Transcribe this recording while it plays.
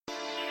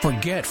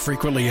Forget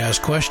frequently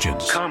asked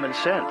questions. Common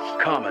sense,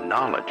 common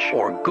knowledge,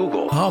 or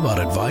Google. How about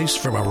advice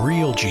from a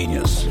real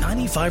genius?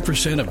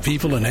 95% of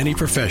people in any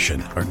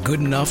profession are good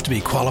enough to be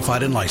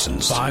qualified and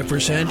licensed.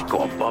 5%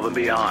 go above and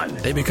beyond.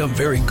 They become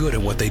very good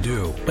at what they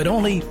do, but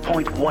only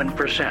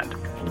 0.1%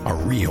 are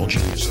real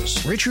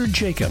geniuses. Richard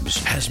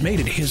Jacobs has made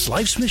it his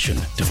life's mission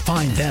to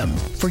find them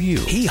for you.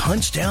 He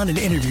hunts down and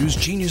interviews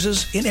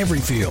geniuses in every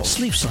field: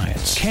 sleep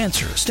science,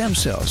 cancer, stem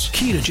cells,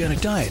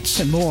 ketogenic diets,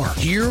 and more.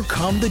 Here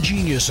come the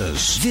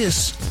geniuses.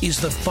 This is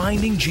the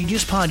Finding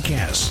Genius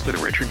Podcast with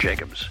Richard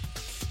Jacobs.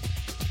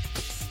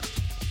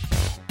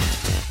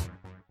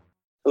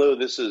 Hello,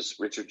 this is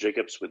Richard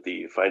Jacobs with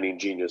the Finding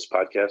Genius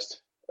Podcast.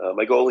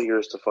 My goal here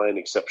is to find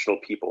exceptional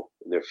people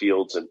in their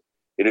fields and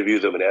interview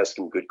them and ask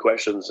them good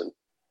questions and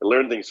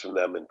learn things from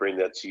them and bring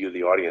that to you,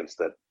 the audience,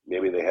 that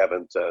maybe they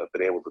haven't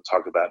been able to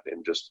talk about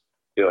in just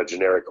a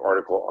generic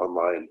article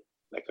online,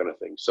 that kind of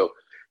thing. So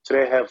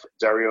today I have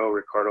Dario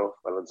Ricardo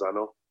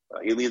Valenzano.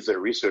 He leads a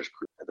research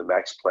group at the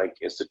Max Planck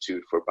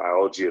Institute for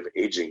Biology of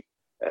Aging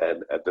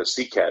and at the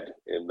CECAD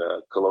in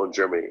Cologne,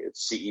 Germany.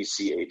 It's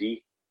CECAD.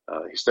 He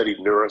studied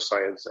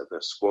neuroscience at the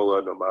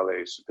Scuola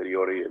Normale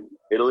Superiore in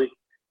Italy.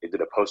 He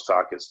did a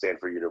postdoc at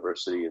Stanford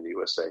University in the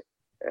USA.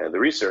 And the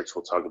research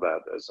we'll talk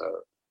about is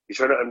he's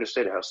trying to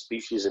understand how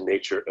species in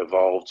nature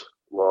evolved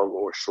long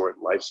or short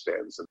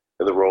lifespans and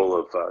the role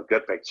of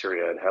gut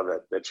bacteria and how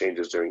that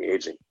changes during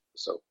aging.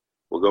 So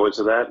we'll go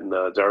into that. And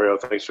Dario,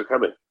 thanks for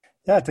coming.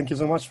 Yeah, thank you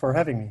so much for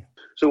having me.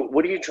 So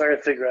what are you trying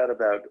to figure out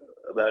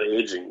about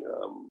aging?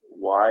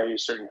 Why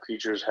certain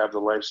creatures have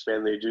the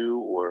lifespan they do,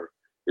 or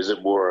is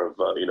it more of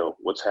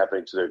what's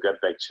happening to their gut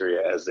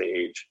bacteria as they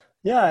age?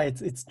 Yeah,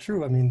 it's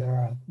true. I mean, there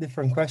are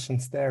different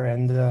questions there,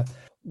 and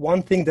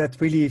one thing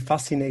that really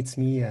fascinates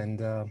me,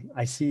 and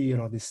I see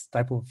this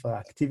type of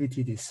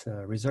activity, this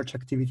research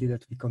activity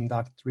that we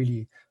conduct,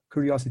 really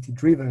curiosity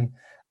driven.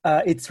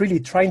 It's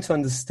really trying to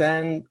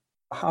understand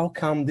how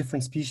come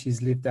different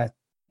species live that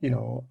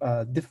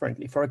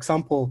differently. For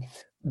example,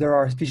 there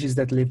are species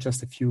that live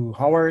just a few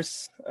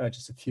hours,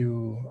 just a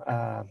few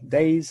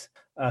days.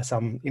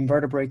 Some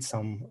invertebrates,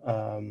 some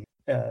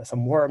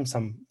worms,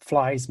 some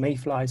flies,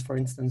 mayflies, for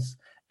instance.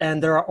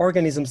 And there are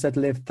organisms that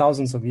live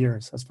thousands of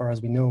years, as far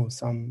as we know.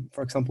 Some,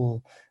 for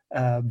example,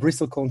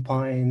 bristlecone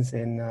pines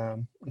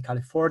in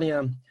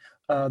California.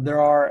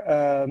 There are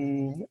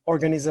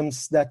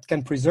organisms that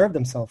can preserve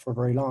themselves for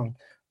very long.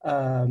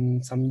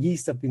 Some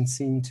yeast have been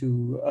seen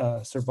to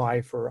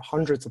survive for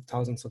hundreds of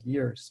thousands of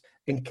years,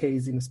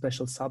 encased in a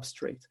special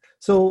substrate.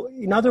 So,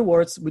 in other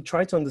words, we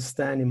try to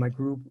understand in my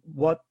group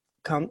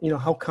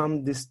how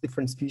come these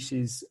different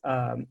species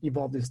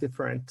evolve these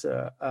different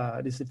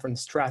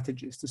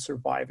strategies to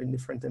survive in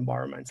different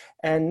environments,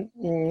 and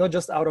not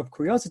just out of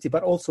curiosity,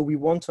 but also we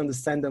want to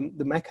understand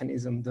the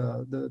mechanism,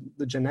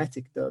 the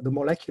genetic, the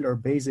molecular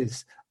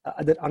basis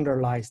that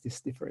underlies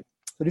this difference.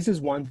 So this is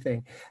one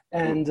thing,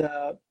 and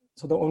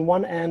so on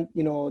one end,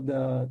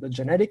 the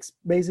genetics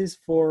basis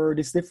for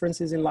these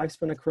differences in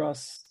lifespan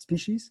across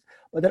species,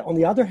 but then on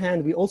the other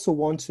hand, we also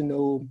want to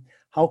know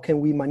how can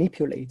we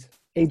manipulate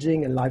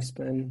aging and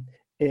lifespan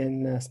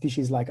in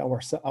species like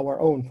our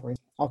own, for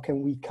instance. How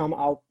can we come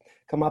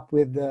up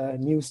with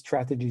new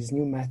strategies,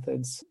 new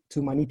methods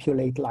to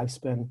manipulate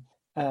lifespan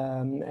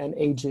and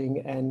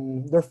aging,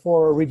 and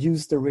therefore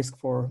reduce the risk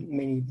for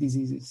many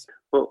diseases?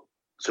 Well,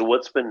 so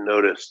what's been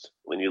noticed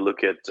when you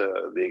look at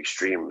the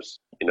extremes,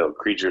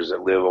 creatures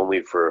that live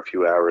only for a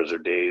few hours or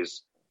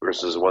days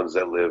versus ones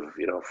that live,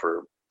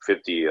 for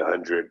 50,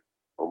 100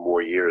 or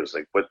more years?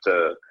 Like what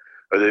are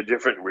there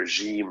different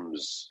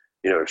regimes?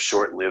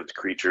 Short-lived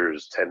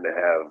creatures tend to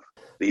have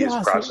these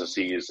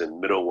processes and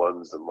middle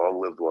ones and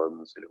long-lived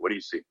ones. What do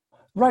you see?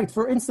 Right.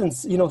 For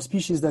instance,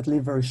 species that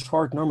live very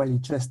short normally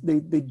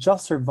they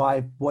just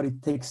survive what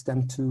it takes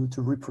them to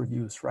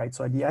reproduce, right?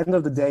 So at the end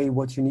of the day,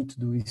 what you need to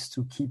do is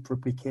to keep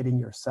replicating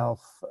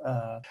yourself,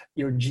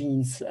 your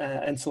genes,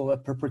 and so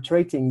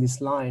perpetuating this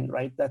line,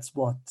 right? That's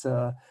what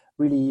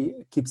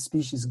really keeps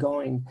species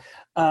going.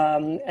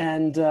 What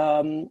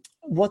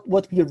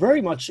we are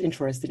very much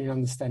interested in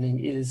understanding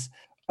is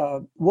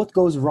what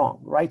goes wrong,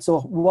 right? So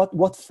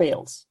what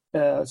fails?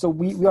 So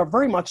we are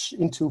very much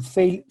into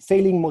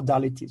failing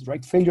modalities,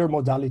 right? Failure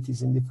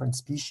modalities in different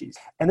species.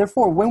 And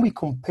therefore, when we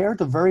compare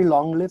the very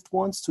long-lived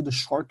ones to the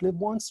short-lived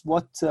ones,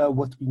 what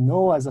we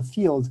know as a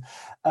field,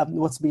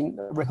 what's been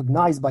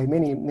recognized by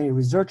many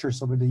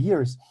researchers over the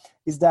years,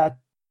 is that,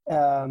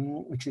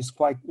 which is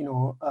quite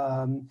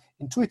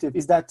intuitive,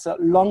 is that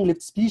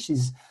long-lived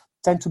species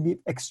tend to be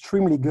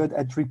extremely good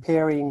at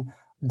repairing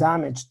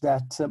damage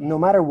that no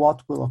matter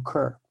what will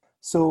occur.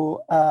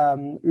 So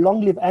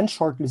long-lived and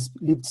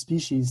short-lived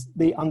species,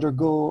 they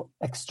undergo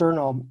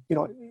external,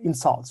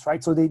 insults,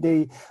 right? So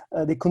they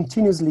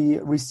continuously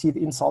receive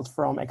insults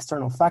from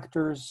external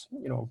factors,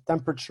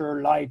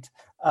 temperature, light,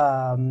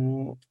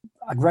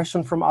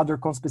 aggression from other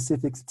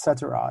conspecifics,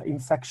 etc.,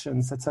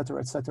 infections, etc.,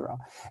 etc.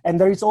 And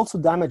there is also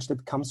damage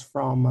that comes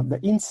from the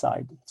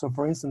inside. So,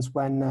 for instance,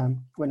 when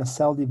a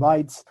cell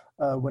divides,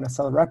 when a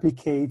cell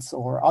replicates,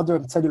 or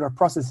other cellular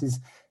processes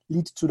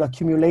lead to the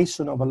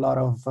accumulation of a lot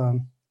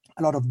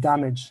of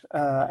damage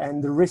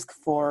and the risk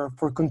for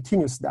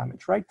continuous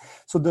damage, right?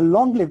 So the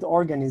long-lived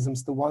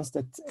organisms, the ones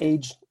that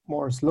age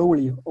more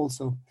slowly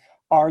also,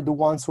 are the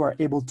ones who are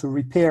able to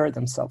repair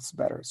themselves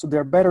better. So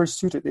they're better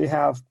suited. They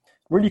have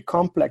really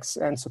complex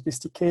and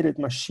sophisticated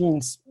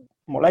machines,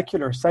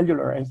 molecular,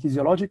 cellular, and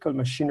physiological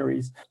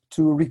machineries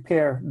to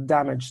repair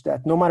damage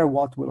that no matter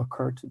what will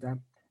occur to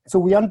them. So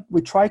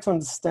we try to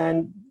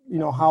understand,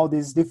 how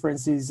these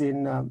differences in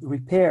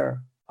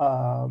repair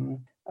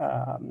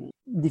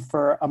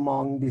differ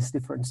among these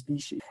different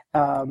species.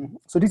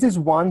 So this is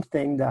one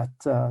thing that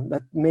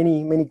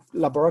many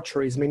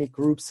laboratories, many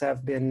groups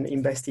have been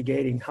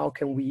investigating. How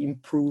can we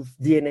improve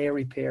DNA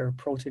repair,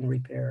 protein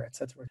repair,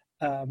 etc.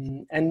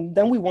 And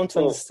then we want to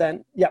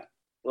understand. Yeah.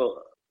 Well,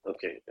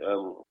 okay.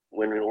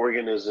 When an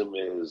organism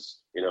is,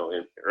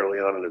 early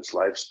on in its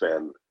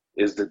lifespan,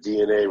 is the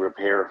DNA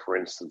repair, for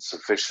instance,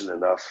 sufficient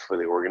enough for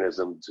the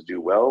organism to do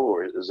well,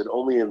 or is it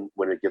only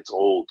when it gets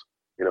old?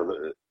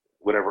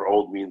 Whatever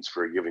old means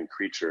for a given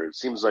creature. It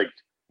seems like,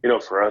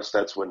 for us,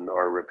 that's when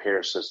our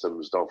repair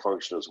systems don't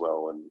function as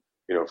well. And,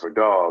 for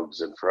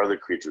dogs and for other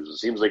creatures, it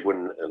seems like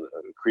when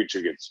a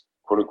creature gets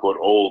quote unquote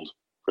old,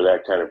 for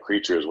that kind of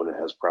creature is when it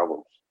has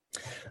problems.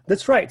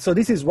 That's right. So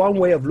this is one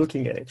way of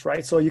looking at it,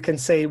 right? So you can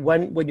say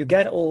when you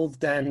get old,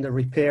 then the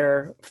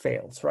repair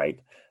fails, right?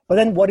 But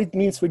then what it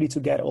means really to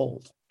get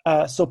old.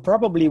 So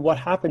probably what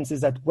happens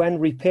is that when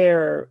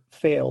repair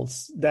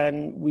fails,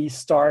 then we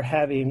start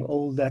having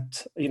all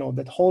that,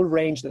 that whole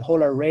range, that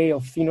whole array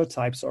of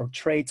phenotypes or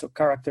traits or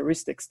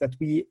characteristics that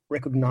we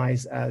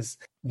recognize as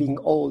being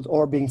old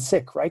or being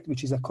sick, right?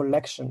 Which is a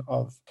collection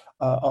of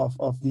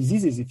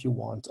diseases, if you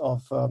want,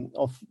 of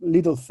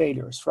little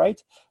failures,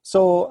 right?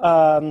 So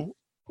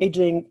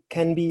aging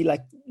can be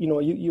like,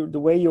 the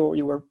way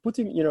you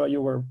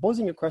were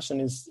posing your question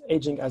is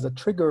aging as a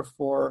trigger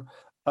for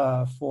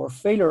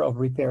failure of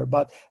repair,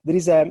 but there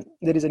is an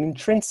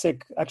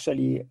intrinsic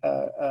actually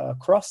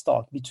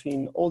crosstalk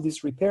between all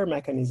these repair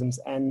mechanisms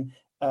and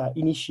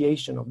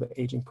initiation of the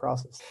aging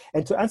process.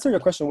 And to answer your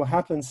question, what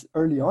happens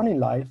early on in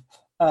life,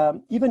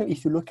 even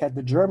if you look at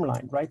the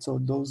germline, right? So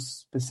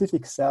those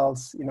specific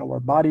cells in our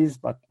bodies,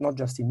 but not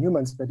just in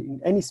humans, but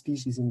in any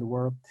species in the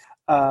world,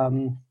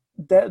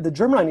 the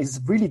germline is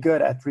really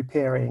good at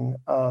repairing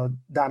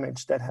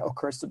damage that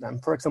occurs to them.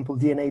 For example,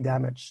 DNA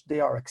damage. They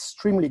are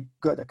extremely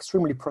good,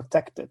 extremely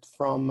protected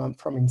from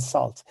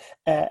insult.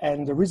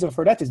 And the reason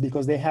for that is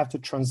because they have to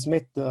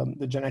transmit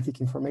the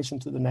genetic information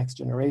to the next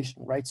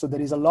generation, right? So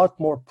there is a lot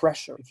more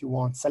pressure, if you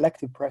want,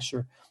 selective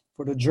pressure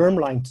for the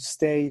germline to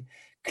stay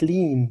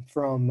clean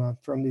from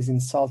these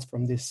insults,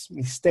 from these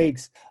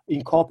mistakes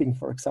in copying,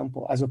 for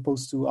example, as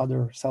opposed to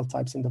other cell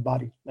types in the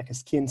body, like a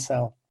skin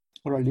cell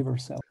or a liver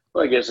cell.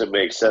 Well, I guess it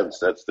makes sense.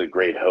 That's the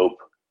great hope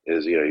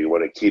is, you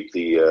want to keep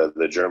the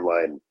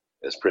germline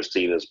as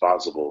pristine as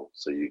possible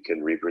so you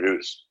can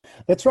reproduce.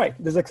 That's right.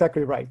 That's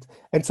exactly right.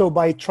 And so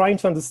by trying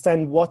to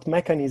understand what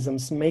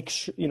mechanisms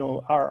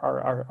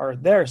are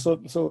there so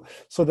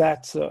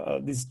that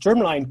this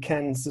germline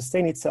can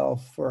sustain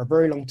itself for a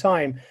very long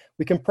time,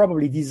 we can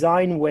probably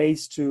design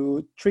ways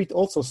to treat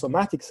also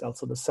somatic cells,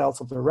 so the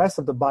cells of the rest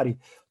of the body,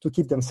 to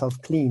keep themselves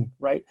clean,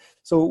 right?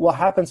 So what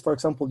happens, for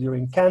example,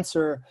 during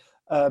cancer,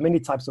 many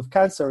types of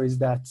cancer, is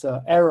that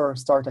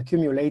errors start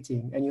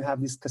accumulating, and you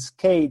have these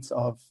cascades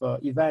of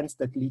events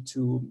that lead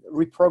to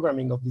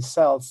reprogramming of these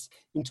cells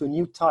into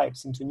new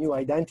types, into new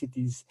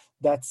identities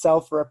that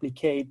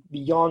self-replicate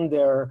beyond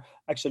their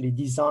actually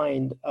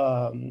designed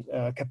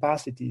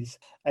capacities,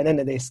 and then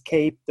they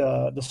escape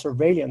the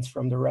surveillance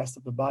from the rest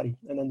of the body,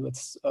 and then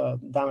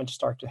damage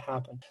start to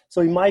happen.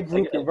 So in my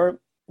group,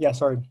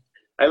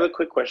 I have a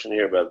quick question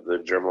here about the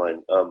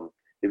germline.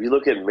 If you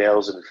look at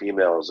males and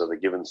females of a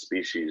given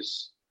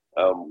species,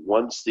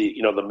 once the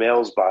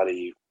male's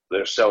body,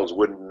 their cells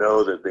wouldn't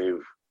know that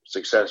they've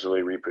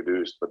successfully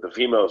reproduced, but the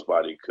female's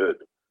body could,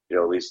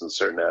 at least in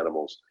certain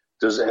animals.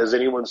 Has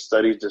anyone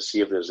studied to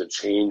see if there's a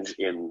change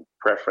in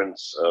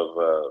preference of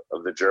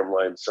the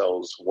germline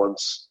cells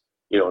once,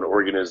 an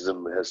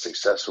organism has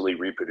successfully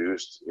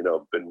reproduced,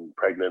 been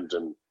pregnant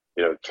and,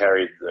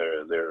 carried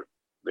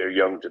their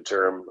young to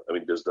term? I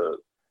mean, does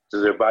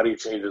their body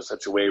change in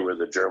such a way where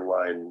the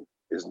germline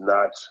is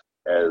not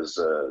as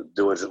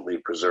diligently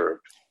preserved?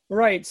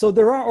 Right. So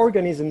there are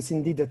organisms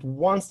indeed that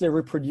once they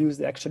reproduce,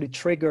 they actually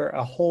trigger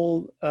a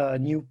whole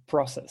new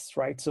process,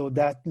 right? So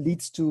that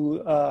leads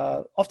to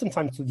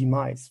oftentimes to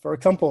demise. For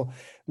example,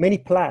 many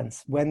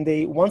plants,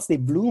 once they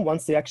bloom,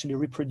 once they actually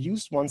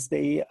reproduce, once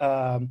they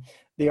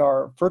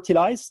are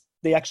fertilized,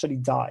 they actually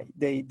die.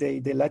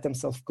 They let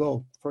themselves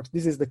go.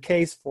 This is the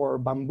case for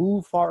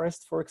bamboo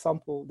forest, for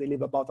example. They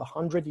live about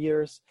 100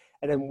 years.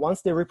 And then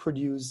once they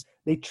reproduce,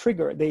 they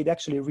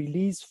actually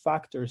release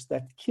factors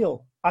that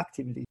kill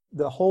actively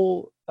the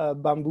whole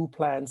bamboo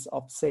plants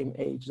of same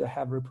age that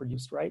have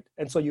reproduced, right?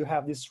 And so you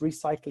have this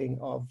recycling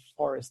of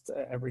forests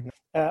every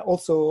night.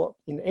 Also,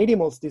 in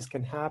animals, this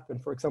can happen.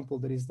 For example,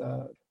 there is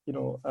the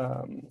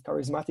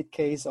charismatic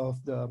case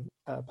of the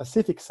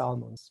Pacific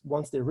salmons.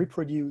 Once they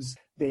reproduce,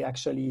 they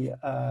actually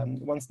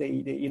once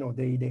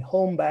they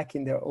home back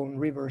in their own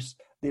rivers,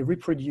 they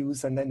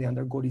reproduce, and then they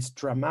undergo this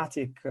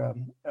dramatic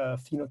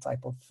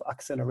phenotype of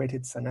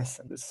accelerated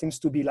senescence. This seems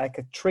to be like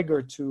a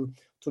trigger to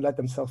let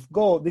themselves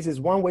go. This is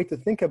one way to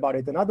think about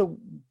it. Another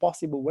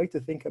possible way to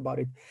think about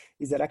it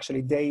is that actually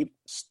they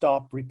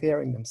stop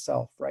repairing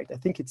themselves, right? I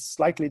think it's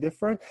slightly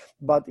different,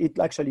 but it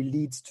actually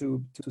leads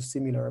to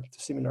similar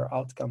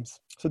outcomes.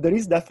 So there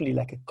is definitely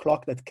like a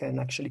clock that can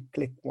actually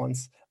click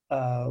once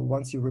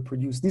you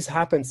reproduce. This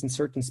happens in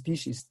certain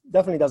species,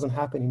 definitely doesn't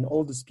happen in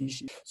all the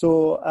species.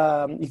 So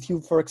if you,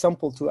 for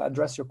example, to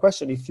address your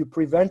question, if you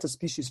prevent a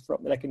species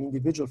from, like an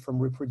individual from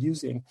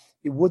reproducing,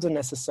 it wouldn't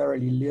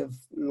necessarily live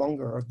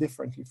longer or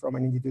differently from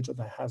an individual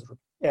that has,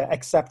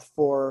 except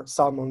for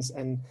salmons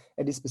and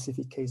this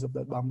specific case of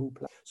the bamboo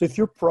plant. So if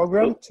you're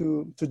programmed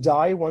to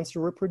die once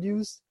you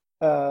reproduce,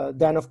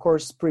 then of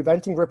course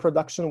preventing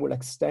reproduction will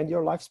extend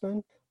your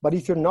lifespan. But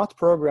if you're not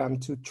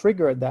programmed to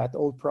trigger that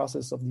old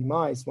process of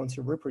demise once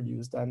you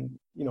reproduce, then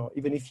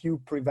even if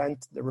you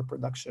prevent the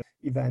reproduction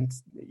event,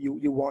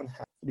 you won't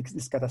have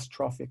this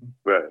catastrophic.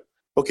 Right.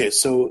 Okay.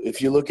 So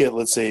if you look at,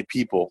 let's say,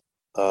 people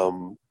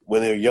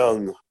when they're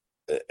young,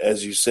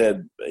 as you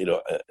said, and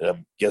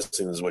I'm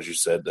guessing this is what you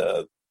said,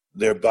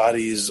 their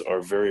bodies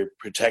are very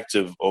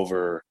protective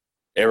over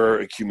error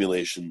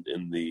accumulation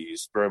in the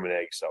sperm and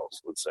egg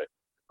cells, let's say.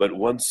 But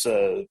once,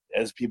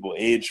 as people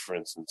age, for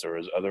instance, or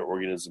as other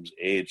organisms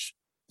age,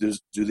 do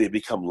they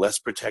become less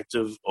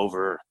protective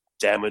over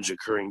damage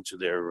occurring to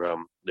their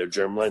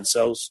germline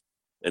cells?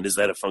 And is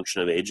that a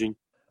function of aging?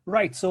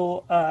 Right.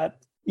 So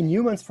in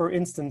humans, for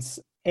instance,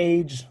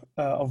 age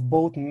of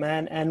both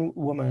man and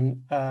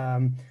woman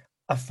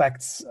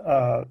affects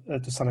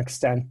to some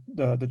extent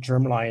the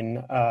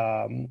germline,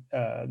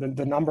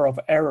 the number of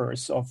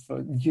errors of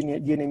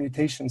DNA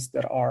mutations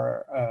that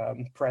are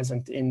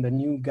present in the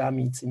new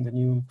gametes, in the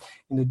new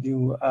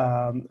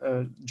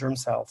germ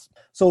cells.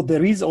 So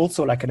there is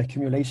also like an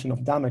accumulation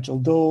of damage,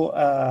 although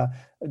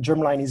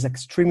germline is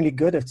extremely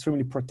good,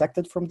 extremely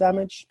protected from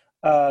damage.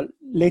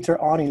 Later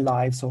on in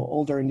life, so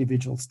older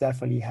individuals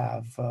definitely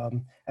have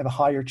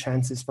higher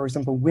chances. For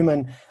example,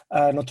 women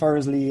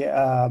notoriously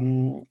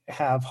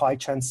have high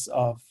chance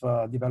of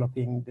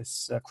developing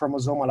this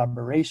chromosomal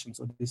aberration.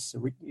 So these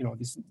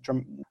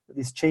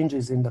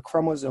changes in the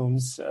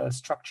chromosomes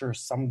structures,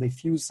 some they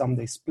fuse, some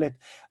they split,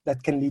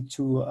 that can lead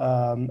to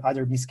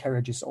either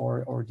miscarriages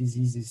or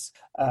diseases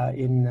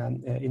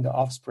in the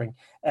offspring.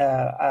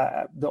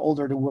 The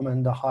older the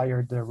woman, the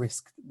higher the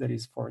risk there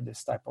is for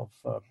this type of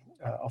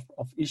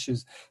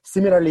issues.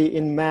 Similarly,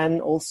 in men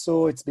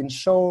also, it's been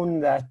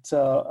shown that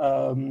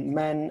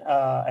men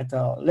at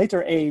a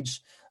later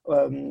age,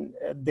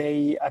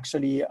 they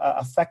actually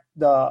affect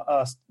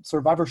the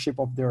survivorship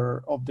of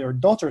their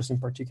daughters in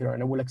particular,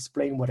 and I will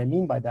explain what I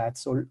mean by that.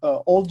 So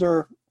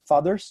older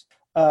fathers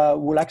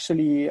will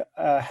actually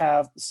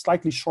have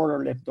slightly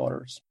shorter-lived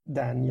daughters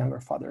than younger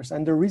fathers,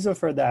 and the reason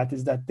for that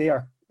is that they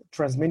are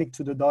transmitting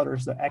to the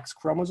daughters the X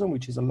chromosome,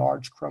 which is a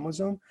large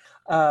chromosome.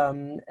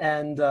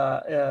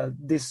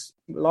 This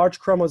large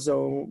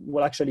chromosome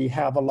will actually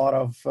have a lot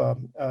of,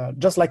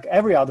 just like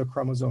every other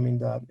chromosome in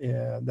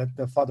that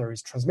the father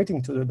is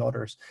transmitting to the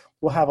daughters,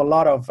 will have a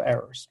lot of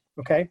errors,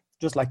 okay?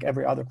 Just like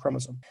every other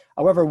chromosome.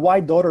 However, why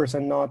daughters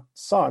and not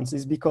sons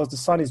is because the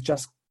son is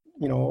just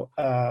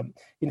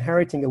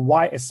inheriting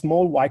a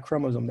small Y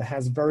chromosome that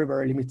has very,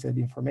 very limited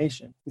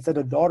information. Instead,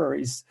 the daughter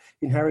is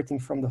inheriting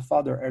from the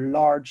father a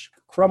large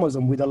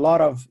chromosome with a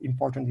lot of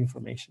important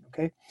information,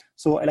 okay?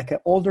 So like an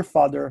older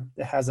father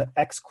that has an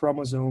X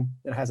chromosome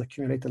that has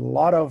accumulated a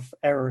lot of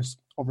errors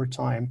over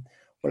time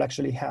will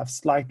actually have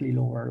slightly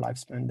lower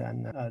lifespan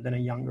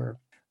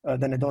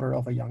than a daughter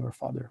of a younger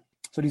father.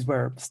 So these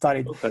were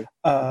studies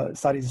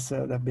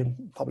that have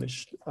been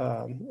published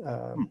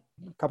a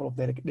couple of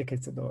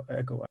decades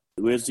ago.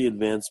 Where's the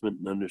advancement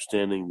and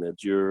understanding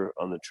that you're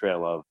on the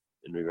trail of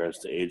in regards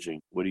to aging?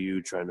 What are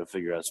you trying to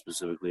figure out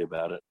specifically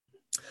about it?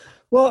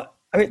 Well,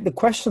 I mean, the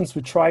questions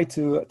we try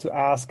to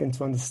ask and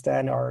to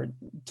understand are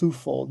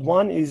twofold.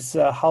 One is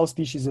how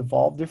species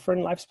evolve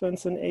different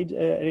lifespans and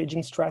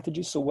aging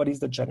strategies. So what is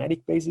the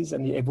genetic basis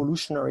and the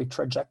evolutionary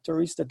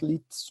trajectories that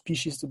lead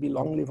species to be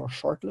long-lived or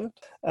short-lived?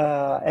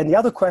 And the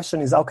other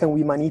question is how can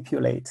we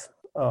manipulate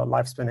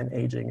lifespan and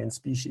aging in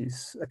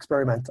species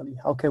experimentally?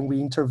 How can we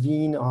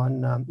intervene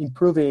on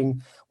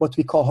improving what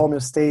we call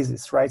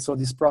homeostasis, right? So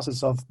this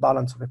process of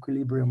balance, of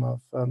equilibrium,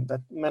 of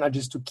that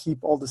manages to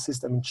keep all the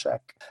system in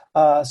check.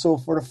 So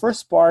for the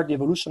first part, the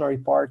evolutionary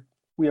part,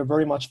 we are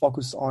very much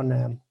focused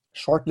on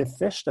short-lived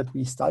fish that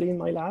we study in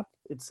my lab.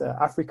 It's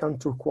African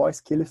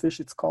turquoise killifish,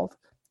 it's called.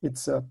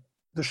 It's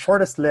the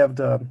shortest-lived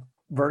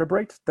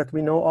vertebrate that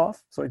we know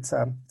of. So it's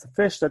a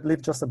fish that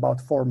lived just about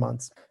 4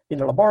 months in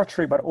the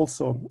laboratory, but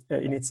also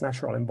in its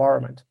natural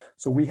environment.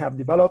 So we have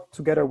developed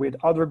together with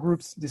other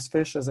groups this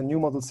fish as a new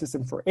model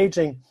system for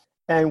aging.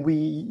 And we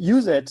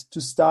use it to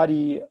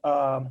study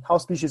how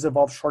species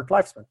evolve short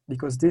lifespan,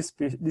 because this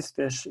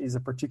fish is a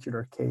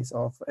particular case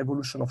of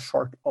evolution of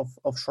short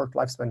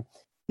lifespan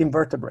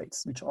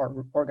invertebrates, which are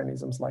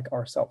organisms like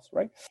ourselves,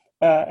 right?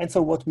 And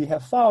so what we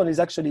have found is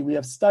actually we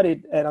have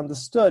studied and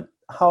understood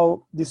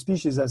how this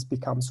species has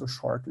become so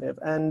short-lived.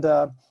 And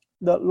the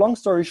long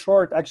story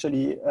short,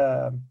 actually,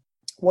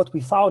 what we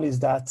found is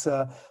that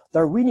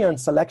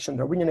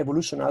Darwinian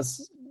evolution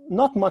has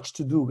not much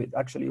to do with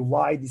actually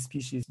why the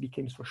species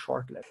became so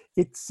short-lived.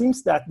 It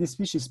seems that the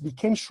species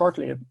became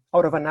short-lived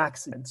out of an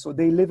accident. So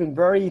they live in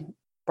very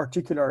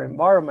particular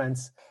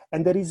environments,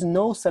 and there is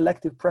no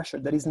selective pressure.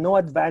 There is no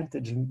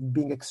advantage in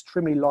being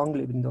extremely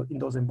long-lived in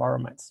those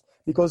environments,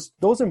 because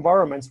those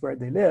environments where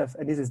they live,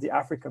 and this is the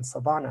African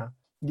savanna,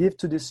 give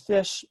to this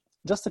fish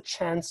just a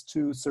chance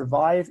to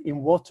survive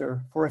in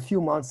water for a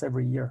few months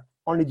every year,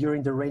 only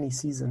during the rainy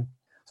season.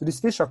 So these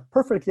fish are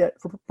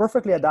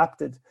perfectly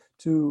adapted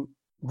to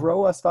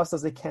grow as fast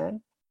as they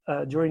can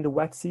during the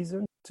wet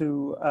season,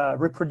 to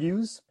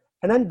reproduce.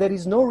 And then there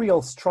is no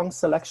real strong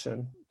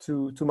selection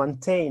to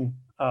maintain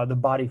the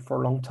body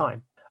for a long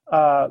time.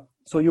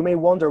 So you may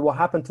wonder what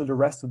happened to the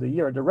rest of the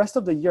year. The rest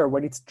of the year,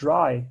 when it's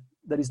dry,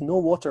 there is no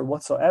water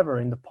whatsoever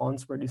in the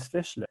ponds where these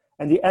fish live.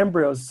 And the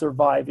embryos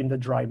survive in the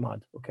dry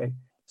mud, okay?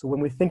 So when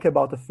we think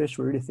about the fish,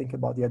 we really think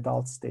about the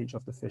adult stage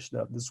of the fish,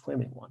 the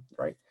swimming one,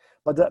 right?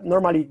 But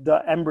normally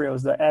the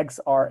embryos, the eggs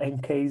are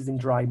encased in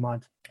dry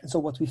mud. And so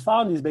what we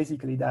found is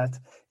basically that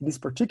in these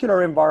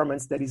particular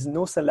environments, there is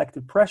no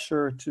selective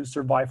pressure to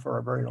survive for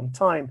a very long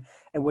time.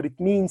 And what it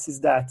means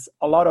is that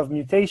a lot of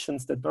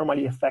mutations that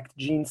normally affect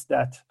genes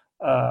that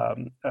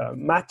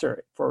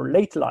matter for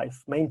late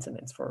life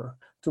maintenance,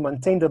 to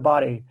maintain the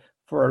body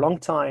for a long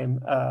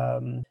time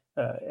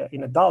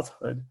in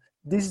adulthood,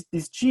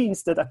 these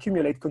genes that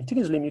accumulate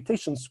continuously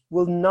mutations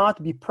will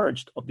not be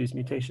purged of these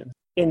mutations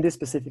in this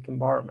specific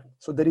environment.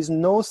 So there is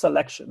no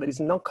selection, there is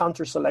no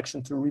counter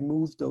selection to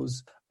remove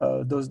those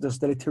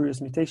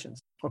deleterious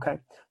mutations. Okay,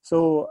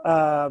 so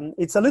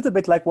it's a little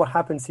bit like what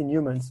happens in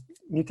humans.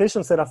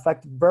 Mutations that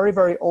affect very,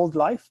 very old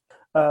life,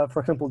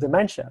 for example,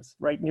 dementias,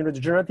 right?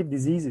 Neurodegenerative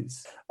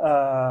diseases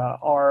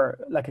are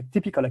like a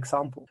typical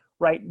example,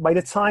 right? By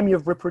the time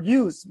you've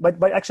reproduced, by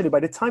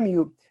the time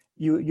you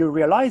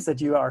realize that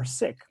you are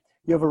sick,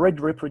 you have already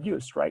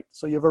reproduced, right?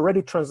 So you've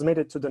already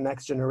transmitted to the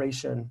next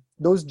generation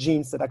those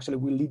genes that actually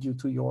will lead you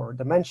to your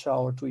dementia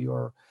or to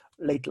your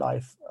late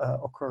life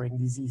occurring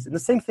disease. And the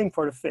same thing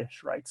for the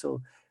fish, right?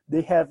 So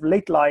they have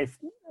late life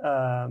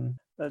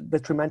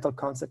detrimental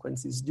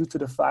consequences due to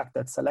the fact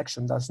that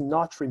selection does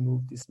not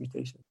remove this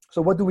mutation.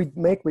 So what do we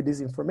make with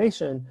this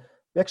information?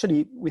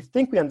 We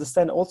think we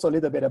understand also a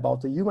little bit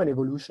about the human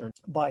evolution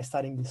by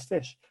studying this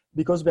fish,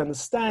 because we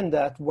understand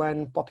that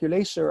when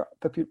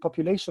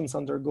populations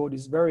undergo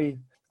these very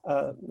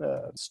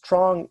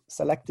strong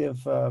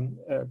selective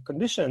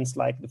conditions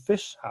like the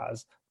fish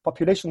has,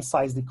 population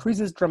size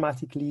decreases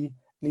dramatically.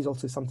 This is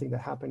also something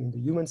that happened in the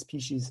human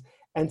species.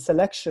 And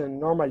selection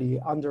normally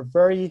under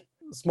very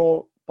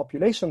small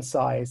population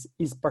size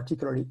is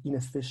particularly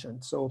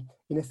inefficient. So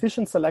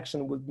inefficient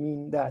selection would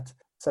mean that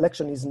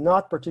selection is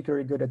not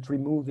particularly good at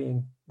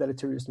removing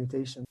deleterious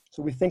mutations.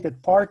 So we think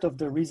that part of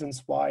the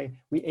reasons why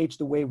we age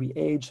the way we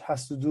age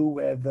has to do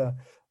with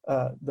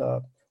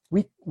the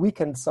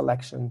weakened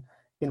selection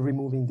in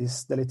removing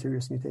these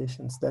deleterious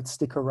mutations that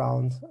stick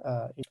around.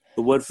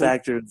 But what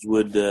factors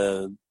would,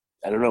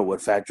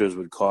 what factors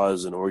would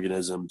cause an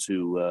organism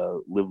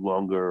to live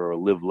longer or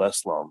live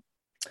less long?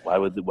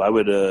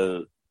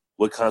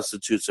 What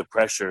constitutes a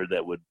pressure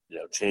that would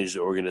change the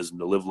organism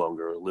to live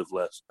longer or live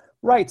less?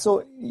 Right.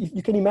 So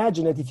you can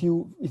imagine that if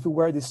you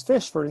were this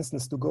fish, for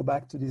instance, to go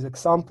back to this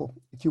example,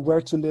 if you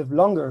were to live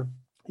longer,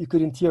 you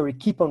could in theory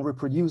keep on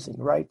reproducing,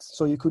 right?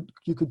 So you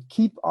could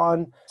keep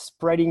on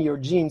spreading your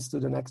genes to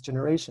the next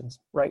generations,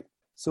 right?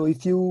 So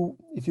if you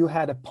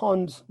had a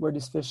pond where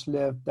this fish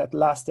lived that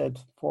lasted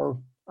for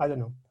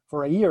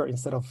a year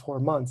instead of 4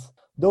 months,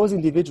 those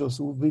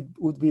individuals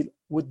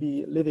would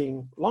be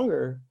living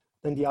longer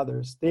than the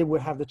others. They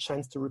would have the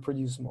chance to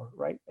reproduce more,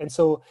 right? And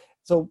so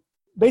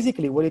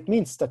basically what it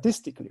means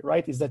statistically,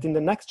 right, is that in the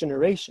next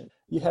generation,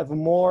 you have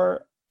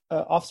more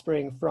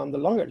offspring from the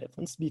longer lived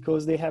ones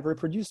because they have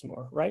reproduced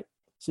more, right?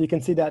 So you can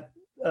see that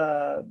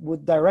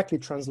would directly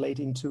translate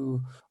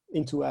into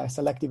a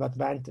selective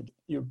advantage.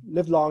 You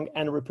live long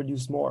and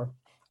reproduce more,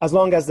 as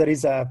long as there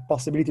is a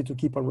possibility to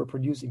keep on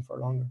reproducing for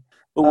longer.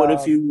 But what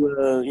if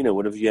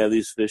you have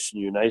these fish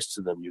and you're nice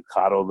to them, you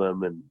coddle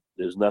them, and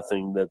there's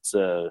nothing that's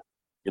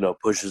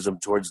pushes them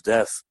towards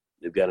death?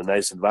 They've got a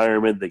nice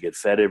environment. They get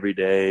fed every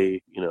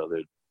day.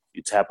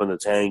 You tap on the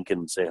tank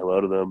and say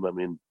hello to them. I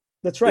mean,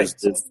 that's right.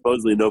 There's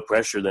supposedly no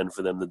pressure then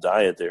for them to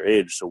die at their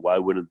age. So why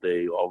wouldn't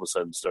they all of a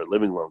sudden start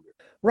living longer?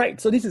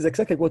 Right. So this is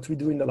exactly what we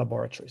do in the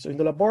laboratory. So in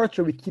the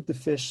laboratory, we keep the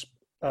fish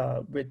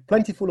with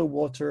plentiful of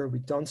water. We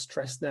don't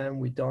stress them.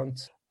 We don't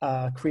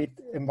create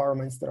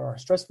environments that are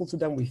stressful to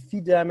them. We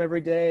feed them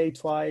every day,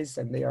 twice,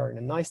 and they are in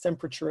a nice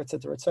temperature, et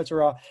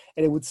cetera,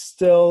 and it would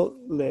still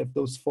live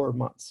those 4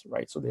 months,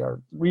 right? So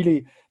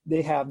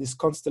they have this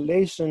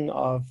constellation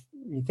of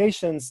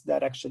mutations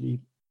that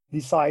actually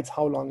decides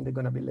how long they're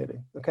going to be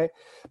living, okay?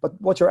 But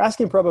what you're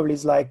asking probably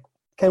is like,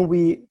 can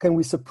we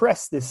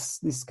suppress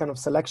this kind of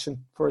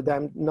selection for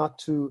them not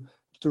to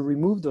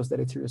remove those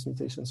deleterious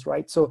mutations,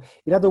 right? So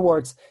in other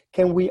words,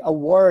 can we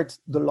award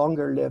the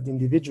longer lived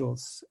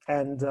individuals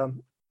and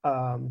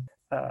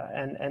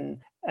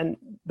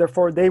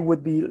therefore they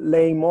would be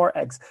laying more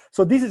eggs.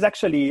 So this is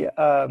actually,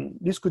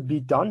 this could be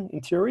done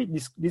in theory.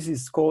 This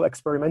is called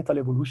experimental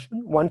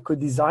evolution. One could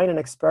design an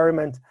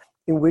experiment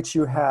in which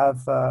you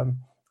have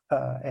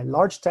a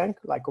large tank,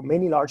 like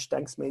many large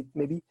tanks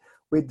maybe,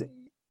 with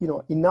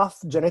enough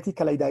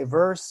genetically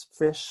diverse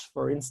fish,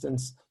 for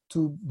instance,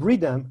 to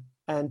breed them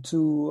and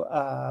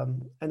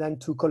then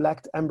to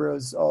collect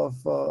embryos of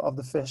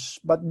the fish.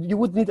 But you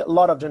would need a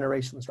lot of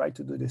generations, right,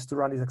 to do this, to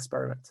run this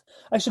experiment.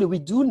 Actually, we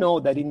do know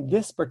that in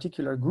this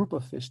particular group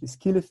of fish, these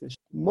killifish,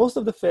 most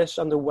of the fish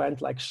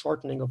underwent like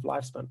shortening of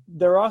lifespan.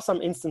 There are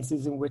some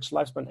instances in which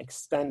lifespan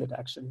extended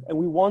actually, and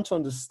we want to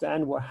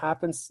understand what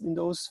happens in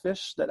those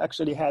fish that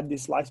actually had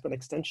this lifespan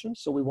extension.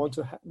 So we want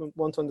to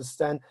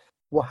understand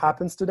what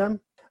happens to them.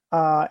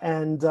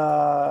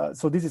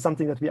 So this is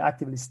something that we're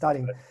actively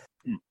studying.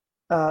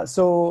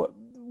 So,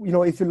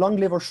 if you long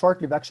live or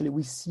short live, actually,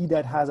 we see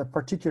that has a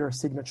particular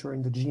signature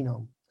in the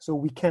genome. So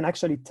we can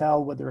actually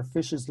tell whether a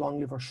fish is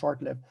long live or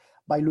short live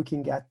by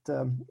looking at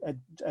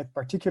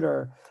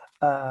particular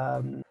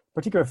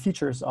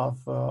features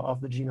of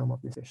the genome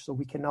of the fish. So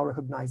we can now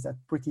recognize that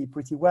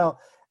pretty well,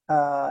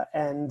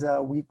 and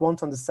we want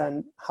to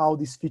understand how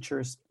these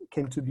features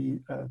came to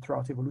be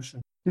throughout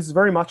evolution. This is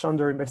very much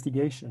under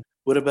investigation.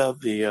 What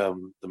about the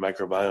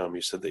microbiome?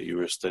 You said that you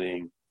were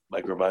studying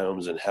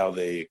microbiomes and how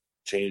they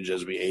change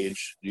as we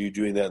age. Are you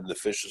doing that in the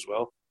fish as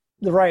well?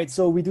 Right.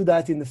 So we do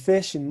that in the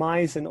fish, in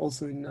mice, and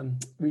also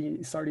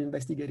we started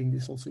investigating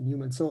this also in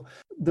humans. So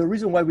the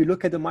reason why we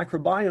look at the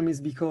microbiome is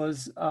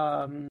because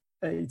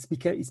it's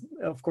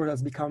of course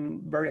has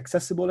become very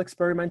accessible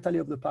experimentally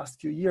over the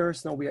past few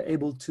years. Now we are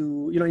able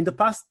to, in the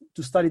past,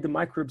 to study the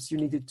microbes, you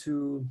needed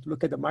to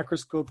look at the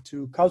microscope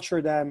to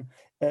culture them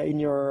in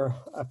your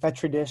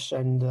petri dish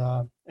and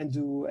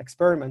do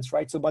experiments,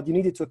 right? So, but you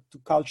needed to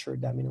culture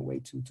them in a way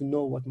to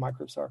know what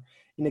microbes are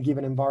in a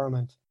given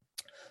environment.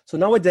 So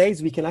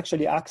nowadays we can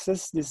actually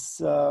access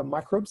these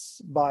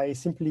microbes by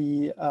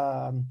simply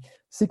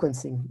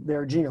sequencing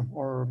their genome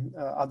or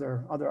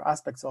other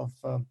aspects of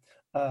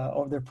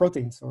their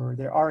proteins or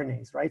their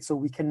RNAs, right? So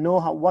we can know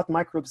what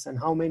microbes and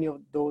how many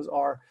of those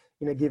are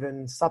in a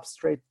given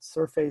substrate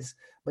surface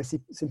by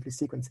simply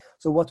sequencing.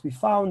 So what we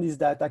found is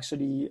that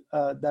actually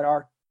there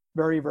are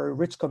very, very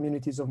rich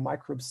communities of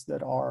microbes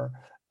that are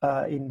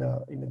in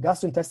the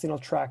gastrointestinal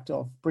tract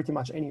of pretty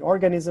much any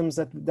organisms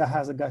that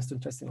has a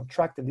gastrointestinal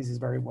tract, and this is a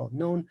very well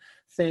known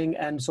thing.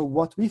 And so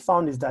what we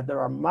found is that there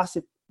are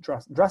massive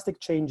drastic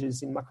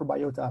changes in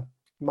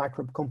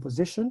microbe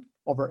composition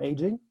over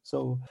aging.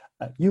 So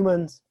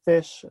humans,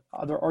 fish,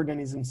 other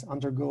organisms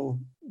undergo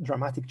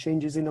dramatic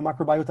changes in the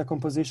microbiota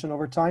composition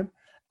over time.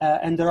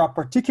 And there are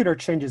particular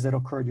changes that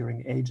occur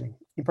during aging.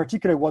 In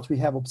particular, what we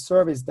have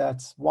observed is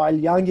that while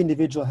young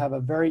individuals have a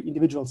very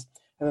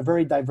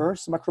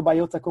diverse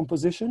microbiota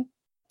composition,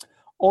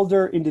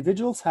 older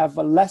individuals have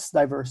a less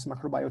diverse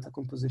microbiota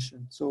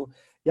composition. So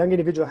young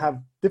individuals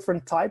have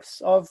different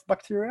types of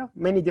bacteria,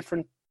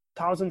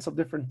 thousands of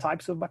different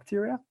types of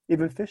bacteria,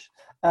 even fish.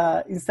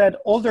 Instead,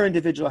 older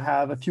individuals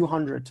have a few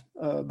hundred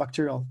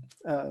bacterial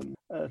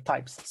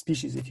types,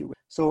 species, if you will.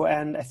 So,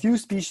 and a few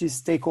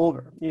species take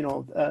over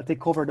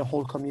the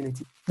whole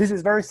community. This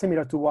is very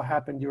similar to what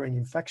happened during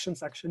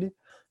infections, actually.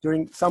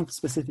 During some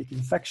specific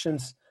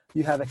infections,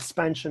 you have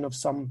expansion of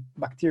some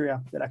bacteria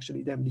that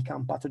actually then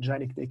become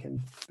pathogenic. They can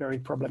be very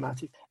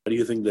problematic. How do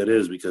you think that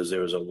is? Because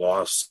there was a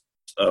loss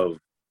of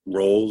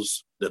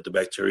roles that the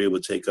bacteria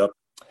would take up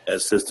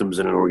as systems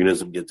in an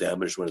organism get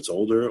damaged when it's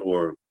older,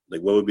 or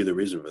like what would be the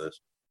reason for this?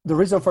 The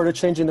reason for the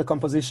change in the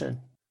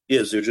composition.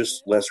 Is there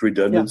just less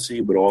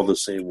redundancy, but all the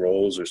same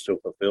roles are still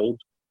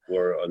fulfilled,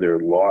 or are there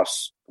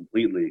loss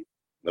completely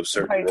of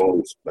certain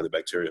roles by the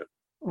bacteria?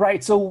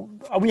 Right. So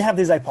we have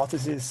this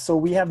hypothesis. So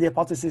we have the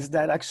hypothesis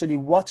that actually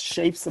what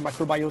shapes the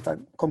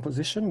microbiota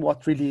composition,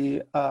 what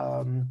really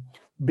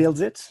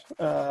builds it,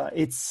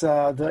 it's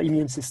the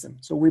immune system.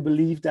 So we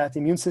believe that the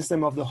immune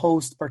system of the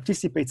host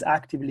participates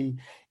actively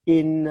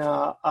in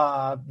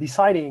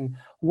deciding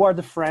who are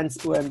the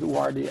friends and who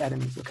are the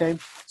enemies, okay?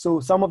 So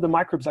some of the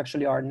microbes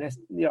actually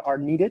are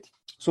needed.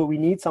 So we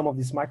need some of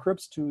these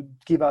microbes to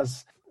give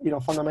us,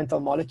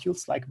 fundamental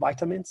molecules like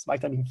vitamins,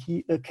 vitamin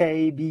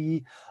K,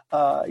 B,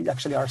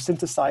 actually are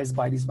synthesized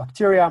by these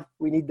bacteria.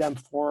 We need them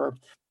for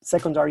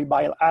secondary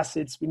bile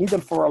acids. We need them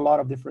for a lot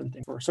of different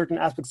things, for certain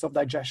aspects of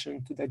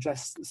digestion, to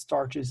digest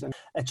starches, and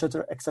et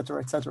cetera, et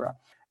cetera, et cetera.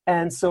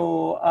 And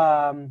so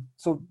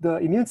the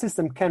immune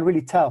system can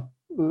really tell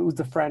who's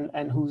the friend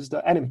and who's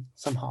the enemy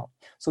somehow.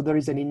 So there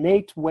is an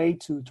innate way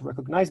to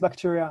recognize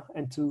bacteria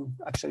and to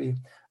actually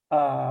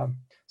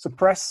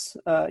suppress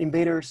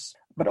invaders,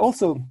 but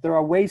also there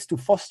are ways to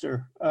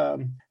foster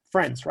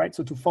friends, right?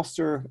 So to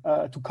foster,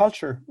 to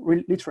culture,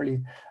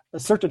 literally,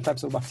 certain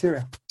types of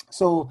bacteria.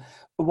 So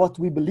what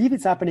we believe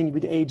is happening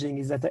with aging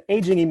is that the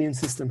aging immune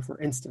system, for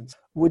instance,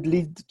 would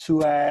lead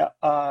to a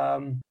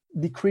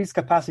decreased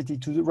capacity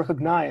to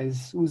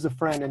recognize who's the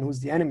friend and who's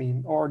the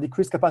enemy, or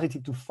decreased capacity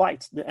to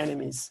fight the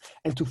enemies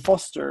and to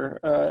foster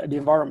the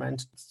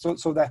environment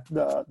so that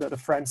the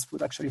friends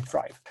would actually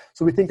thrive.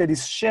 So we think that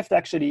this shift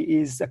actually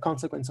is a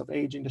consequence of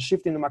aging. The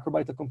shift in the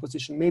microbiota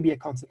composition may be a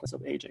consequence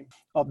of aging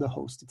of the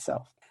host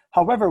itself.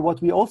 However,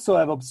 what we also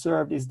have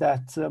observed is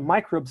that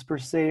microbes per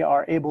se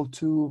are able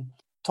to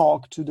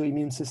talk to the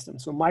immune system.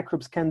 So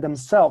microbes can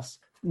themselves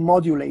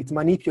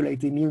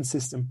manipulate the immune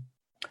system.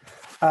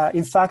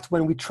 In fact,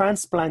 when we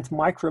transplant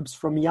microbes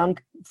from young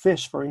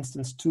fish, for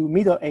instance, to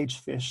middle-aged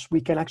fish, we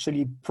can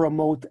actually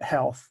promote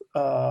health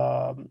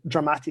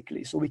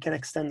dramatically. So we can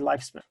extend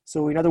lifespan.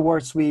 So in other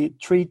words, we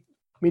treat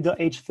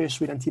middle-aged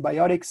fish with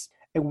antibiotics,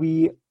 and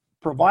we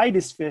provide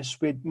this fish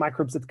with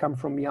microbes that come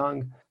from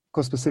young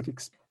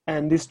co-specifics.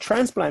 And these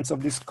transplants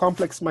of this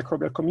complex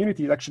microbial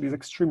community actually is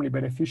extremely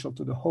beneficial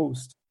to the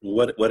host.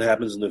 What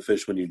happens in the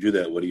fish when you do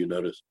that? What do you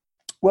notice?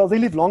 Well, they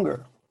live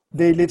longer.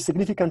 They live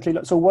significantly.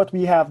 So what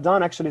we have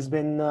done actually has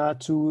been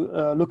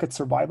to look at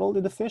survival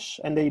in the fish,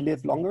 and they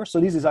live longer. So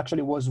this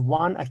was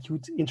one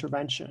acute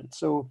intervention.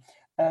 So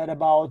at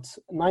about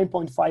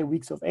 9.5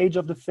 weeks of age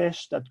of the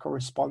fish, that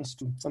corresponds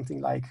to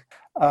something like,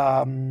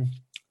 I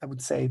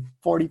would say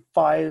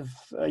 45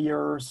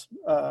 years,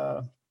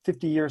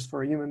 50 years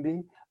for a human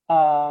being.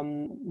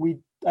 We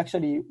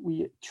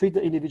treat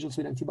the individuals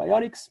with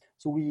antibiotics.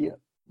 So we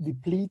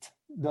deplete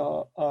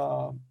the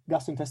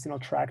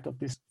gastrointestinal tract of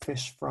this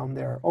fish from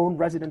their own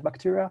resident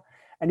bacteria,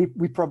 and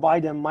we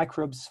provide them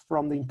microbes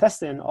from the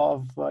intestine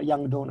of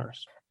young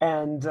donors.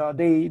 And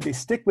they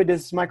stick with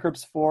these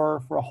microbes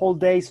for a whole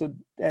day.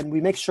 And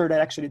we make sure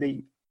that actually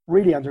they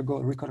really undergo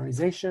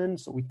recolonization.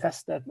 So we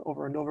test that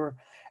over and over.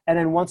 And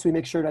then once we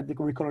make sure that the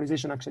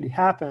recolonization actually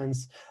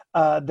happens,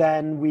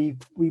 then we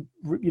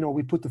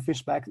put the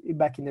fish back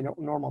in the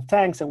normal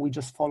tanks, and we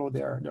just follow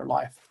their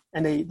life.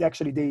 And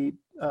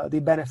they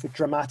benefit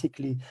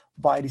dramatically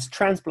by this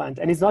transplant.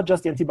 And it's not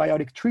just the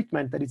antibiotic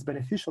treatment that is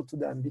beneficial to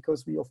them,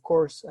 because we of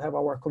course have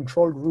our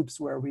control groups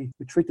where we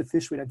treat the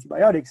fish with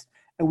antibiotics,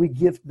 and we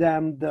give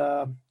them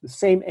the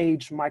same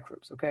age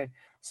microbes. Okay,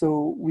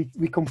 so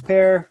we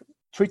compare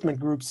treatment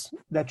groups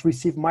that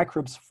receive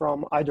microbes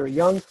from either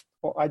young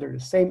or either the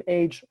same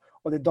age,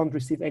 or they don't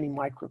receive any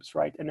microbes,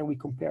 right? And then we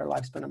compare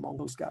lifespan among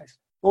those guys.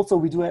 Also,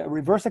 we do a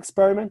reverse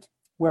experiment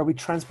where we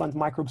transplant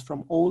microbes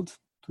from old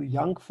to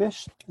young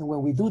fish. And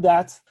when we do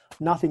that,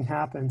 nothing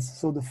happens.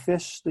 So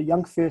the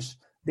young fish,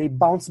 they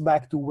bounce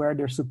back to where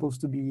they're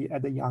supposed to be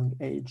at a young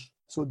age.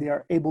 So they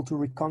are able to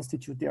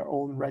reconstitute their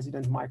own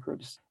resident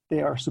microbes.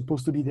 They are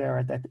supposed to be there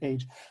at that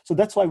age. So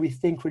that's why we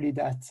think really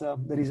that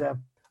there is a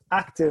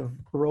active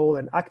role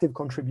and active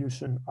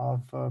contribution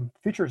of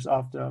features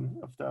of the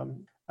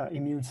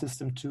immune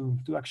system to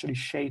actually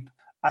shape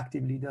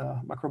actively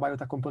the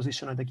microbiota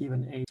composition at a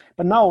given age.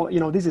 But now,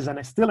 this is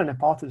still an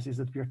hypothesis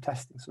that we are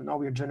testing. So now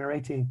we are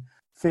generating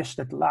fish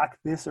that lack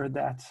this or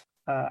that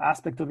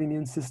aspect of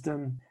immune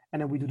system,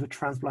 and then we do the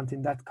transplant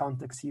in that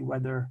context, see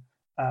whether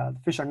the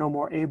fish are no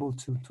more able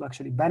to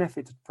actually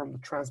benefit from the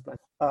transplant.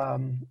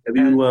 Have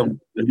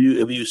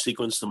you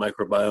sequenced the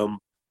microbiome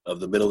of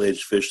the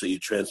middle-aged fish that you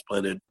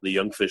transplanted the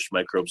young fish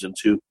microbes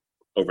into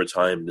over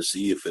time to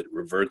see if it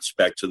reverts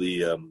back to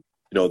the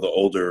the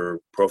older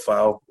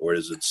profile, or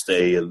does it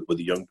stay with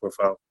the young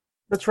profile?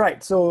 That's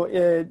right. So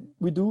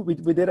we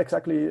did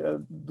exactly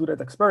do that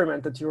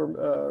experiment that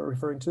you're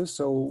referring to.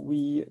 So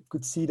we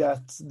could see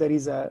that there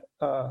is a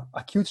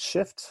acute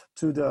shift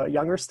to the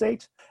younger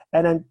state,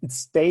 and then it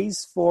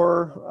stays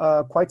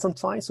for quite some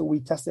time. So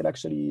we tested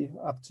actually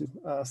up to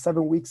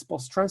 7 weeks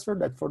post-transfer.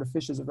 That for the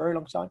fish is a very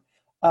long time.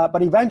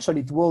 But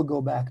eventually it will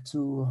go back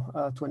to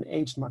an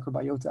aged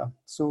microbiota.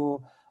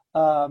 So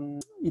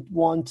it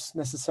won't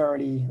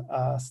necessarily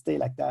stay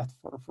like that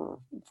for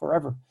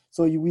forever.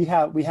 So we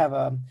have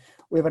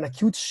an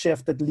acute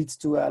shift that leads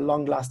to a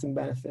long-lasting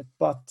benefit.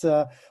 But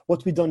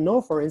what we don't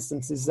know, for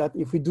instance, is that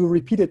if we do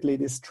repeatedly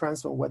this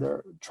transfer,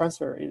 whether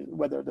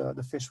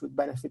the fish would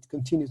benefit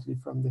continuously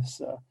from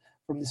this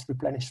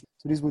replenishment.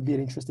 So this would be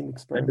an interesting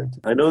experiment.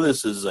 I know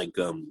this is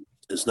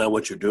it's not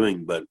what you're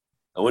doing, but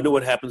I wonder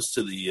what happens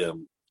to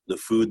the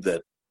food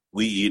that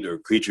we eat or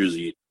creatures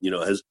eat.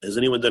 Has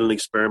anyone done an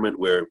experiment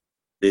where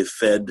they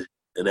fed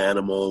an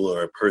animal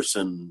or a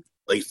person,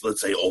 like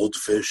let's say old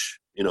fish,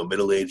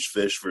 middle-aged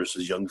fish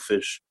versus young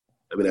fish?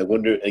 I mean, I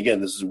wonder,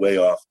 again, this is way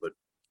off, but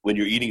when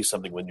you're eating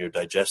something, when you're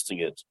digesting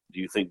it,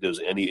 do you think there's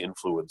any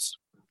influence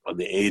on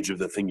the age of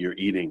the thing you're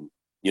eating?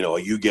 Are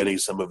you getting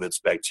some of its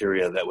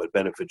bacteria that would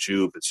benefit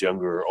you if it's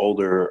younger or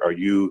older? Are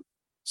you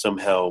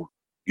somehow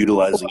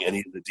utilizing any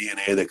of the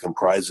DNA that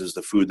comprises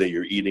the food that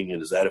you're eating,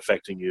 and is that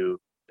affecting you?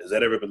 Has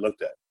that ever been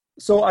looked at?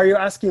 So are you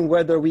asking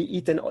whether we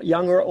eat a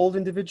young or old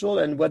individual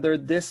and whether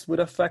this would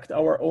affect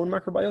our own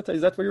microbiota?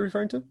 Is that what you're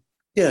referring to?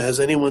 Yeah, has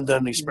anyone done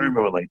an Mhm.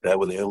 experiment like that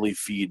where they only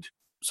feed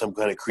some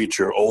kind of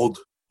creature, old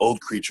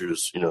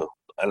creatures, I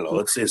don't know,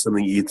 let's say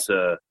something eats,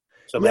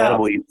 some Yeah,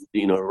 animal eats,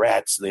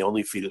 rats, and they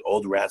only feed it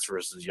old rats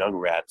versus young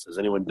rats. Has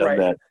anyone done right.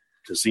 that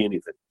to see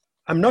anything?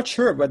 I'm not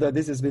sure whether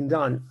this has been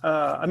done.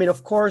 I mean,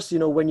 of course,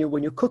 when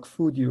you cook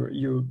food,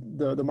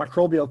 the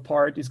microbial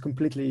part is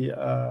completely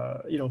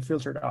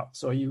filtered out.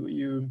 So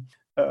you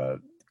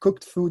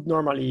cooked food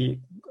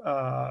normally,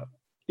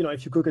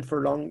 if you cook it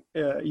for long,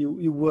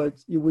 you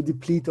would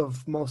deplete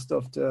of most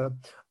of the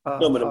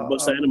No, but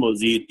most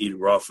animals eat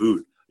raw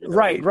food.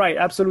 Right,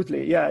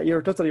 absolutely. Yeah,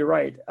 you're totally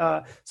right.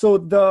 So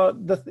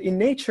the in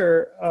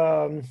nature,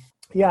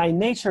 in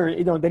nature,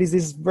 there is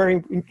this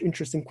very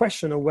interesting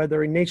question of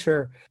whether in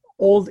nature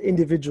old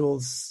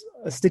individuals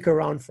stick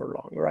around for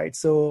long, right?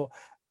 So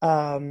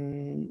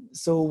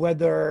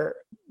whether,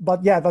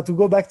 but to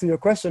go back to your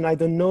question, I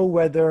don't know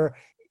whether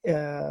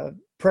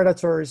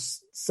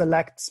predators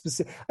select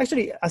specific.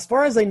 Actually, as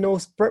far as I know,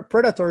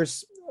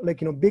 predators,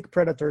 like big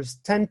predators,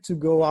 tend to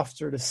go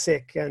after the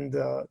sick and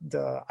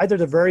the either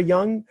the very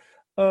young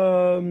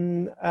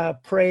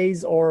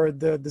preys or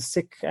the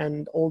sick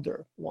and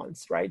older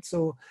ones, right?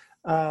 So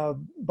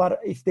but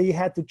if they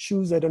had to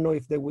choose, I don't know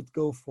if they would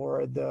go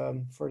for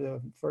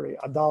the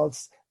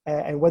adults,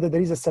 and whether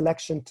there is a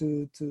selection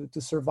to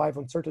survive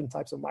on certain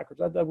types of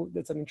microbes.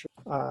 That's an interesting.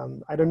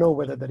 I don't know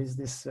whether there is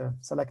this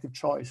selective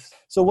choice.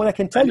 So what I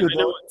can tell you, I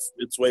know though,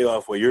 it's way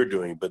off what you're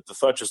doing, but the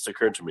thought just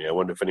occurred to me. I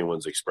wonder if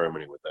anyone's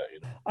experimenting with that.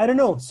 I don't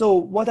know. So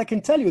what I can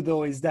tell you,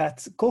 though, is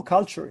that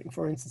co-culturing,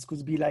 for instance,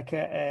 could be like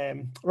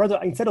rather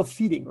instead of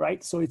feeding,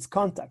 right? So it's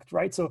contact,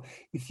 right? So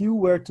if you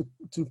were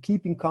to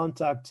keep in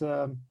contact,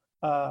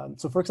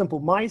 so for example,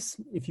 mice,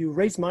 if you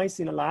raise mice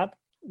in a lab,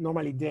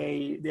 normally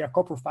they are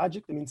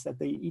coprophagic. That means that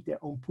they eat their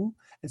own poo.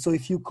 And so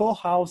if you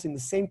co-house in the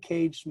same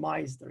cage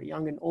mice that are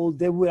young and old,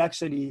 they would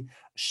actually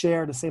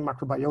share the same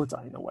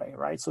microbiota in a way,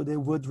 right? So they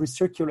would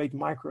recirculate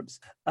microbes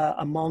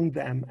among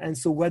them. And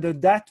so whether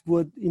that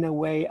would in a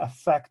way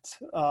affect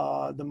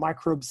the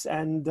microbes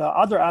and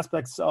other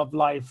aspects of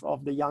life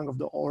of the young of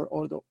the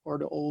or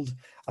the old,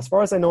 as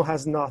far as I know,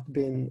 has not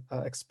been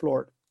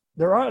explored.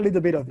 There are a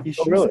little bit of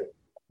issues. Oh, really?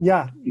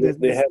 Yeah.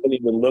 They haven't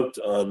even looked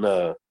on,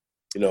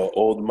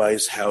 old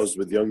mice housed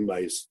with young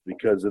mice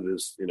because of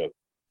this, poop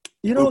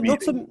not eating.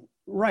 some,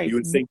 right. You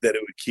would think that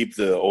it would keep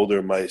the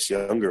older mice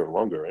younger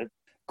longer, right?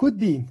 Could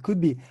be. It could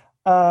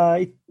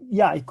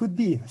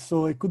be.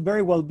 So it could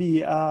very well be.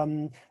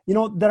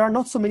 There are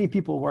not so many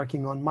people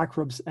working on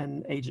microbes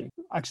and aging.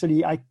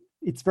 Actually,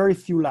 it's very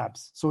few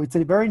labs. So it's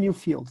a very new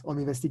field of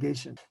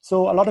investigation.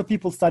 So a lot of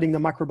people studying the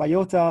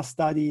microbiota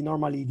study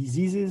normally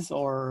diseases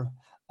or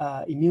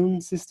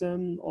immune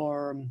system,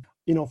 or,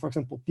 for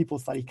example, people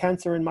study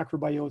cancer and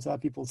microbiota,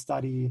 people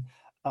study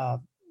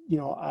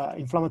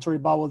inflammatory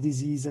bowel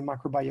disease and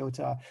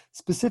microbiota,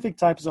 specific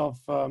types of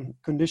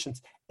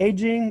conditions.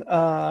 Aging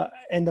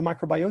and the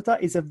microbiota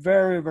is a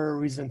very, very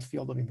recent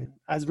field of investigation,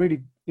 as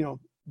really,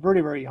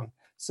 very, very young.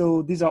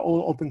 So these are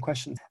all open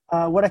questions.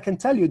 What I can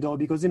tell you, though,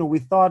 because we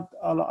thought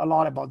a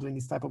lot about doing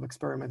this type of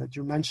experiment that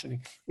you're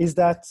mentioning, is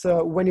that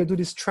when you do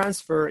this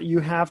transfer, you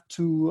have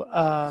to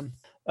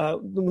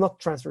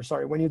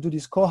when you do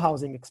this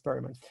co-housing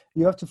experiment,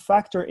 you have to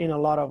factor in a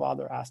lot of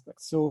other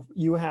aspects. So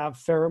you have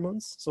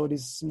pheromones, so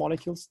these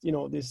molecules,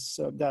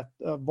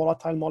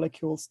 volatile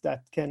molecules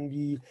that can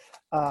be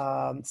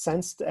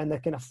sensed and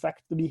that can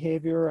affect the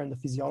behavior and the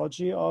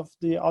physiology of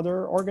the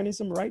other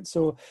organism, right?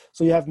 So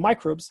you have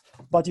microbes,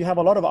 but you have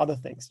a lot of other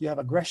things. You have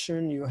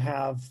aggression, you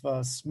have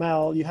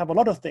smell, you have a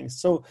lot of things.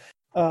 So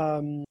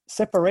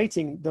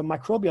separating the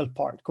microbial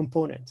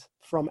component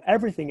from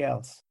everything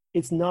else,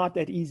 it's not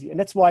that easy. And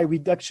that's why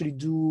we actually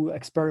do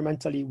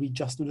experimentally, we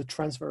just do the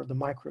transfer of the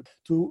microbe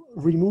to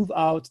remove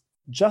out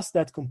just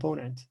that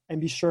component and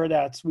be sure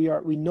that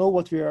we know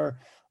what we are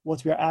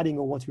adding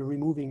or what we're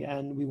removing,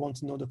 and we want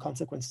to know the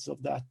consequences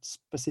of that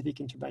specific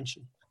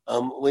intervention.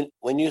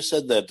 When you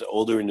said that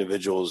older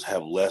individuals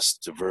have less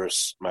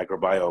diverse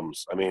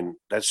microbiomes, I mean,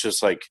 that's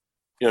just like,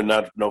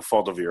 no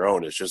fault of your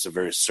own. It's just a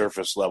very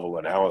surface level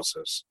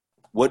analysis.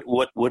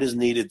 What is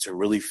needed to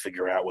really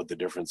figure out what the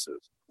difference is?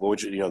 What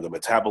would you, the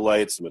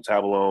metabolites, the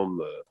metabolome,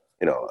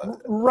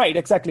 right,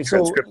 exactly.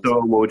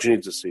 Transcriptome, what would you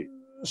need to see?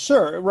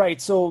 Sure,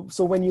 right. So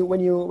when you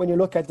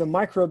look at the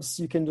microbes,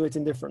 you can do it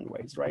in different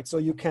ways, right? So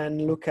you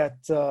can look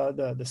at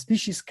the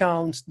species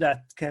count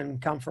that can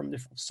come from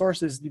different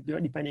sources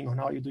depending on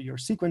how you do your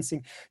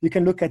sequencing. You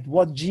can look at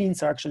what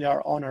genes actually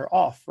are on or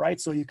off, right?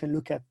 So you can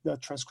look at the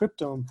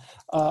transcriptome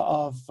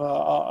of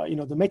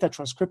the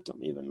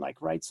metatranscriptome even,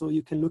 right? So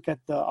you can look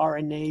at the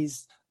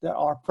RNAs that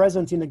are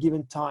present in a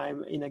given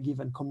time in a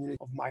given community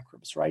of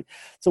microbes, right?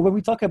 So when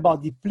we talk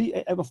about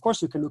of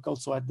course, you can look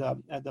also at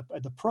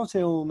the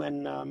proteome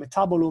and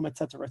metabolome, et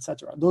cetera.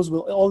 Those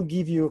will all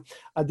give you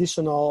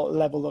additional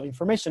level of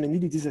information. And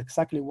indeed, this is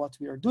exactly what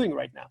we are doing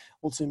right now.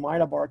 Also in my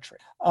laboratory,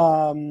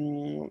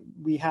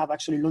 we have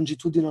actually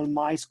longitudinal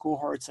mice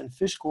cohorts and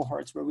fish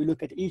cohorts where we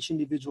look at each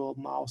individual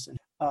mouse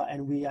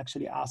and we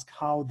actually ask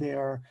how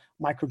their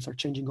microbes are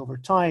changing over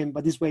time,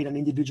 but this way in an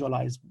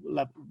individualized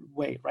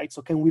way, right?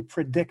 So can we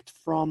predict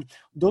from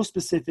those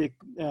specific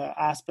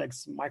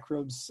aspects,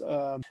 microbes,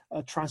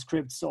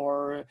 transcripts,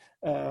 or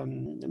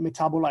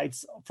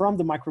metabolites from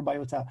the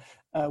microbiota,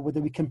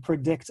 whether we can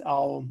predict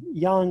how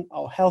young,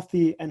 how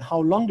healthy, and how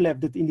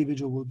long-lived that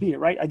individual will be,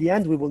 right? At the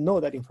end, we will know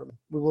that information.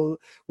 We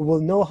will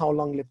know how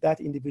long-lived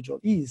that individual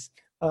is,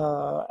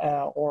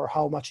 or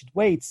how much it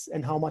weighs,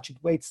 and how much it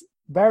weighs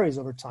varies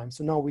over time.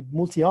 So now with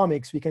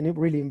multiomics, we can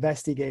really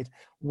investigate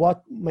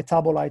what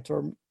metabolite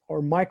or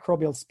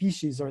microbial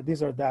species or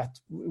this or that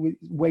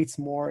weights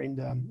more in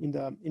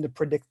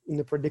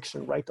the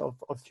prediction, right, of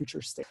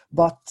future state.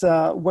 But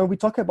when we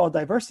talk about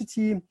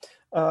diversity,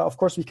 of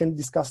course, we can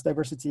discuss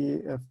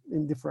diversity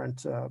in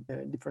different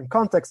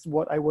contexts.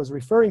 What I was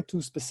referring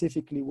to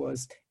specifically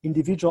was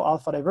individual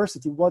alpha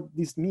diversity. What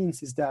this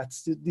means is that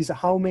these are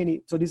how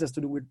many. So this has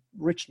to do with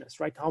richness,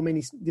 right? How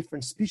many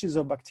different species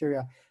of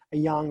bacteria a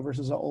young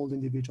versus an old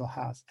individual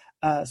has.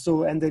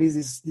 And there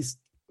is this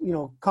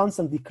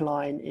constant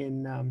decline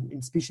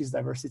in species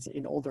diversity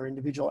in older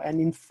individuals and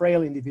in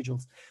frail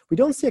individuals. We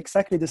don't see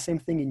exactly the same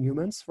thing in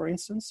humans, for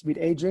instance, with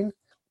aging.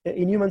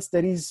 In humans,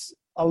 there is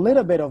a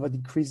little bit of a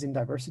decrease in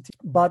diversity,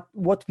 but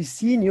what we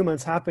see in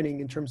humans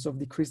happening in terms of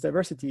decreased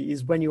diversity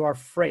is when you are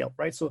frail,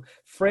 right? So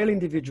frail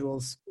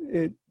individuals,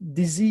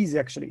 disease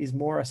actually is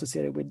more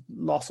associated with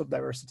loss of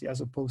diversity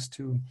as opposed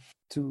to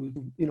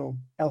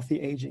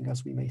healthy aging,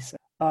 as we may say.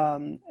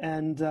 There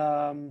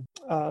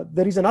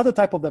is another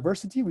type of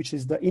diversity, which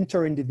is the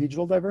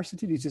inter-individual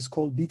diversity. This is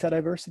called beta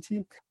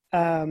diversity.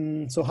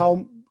 So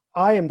how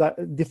I am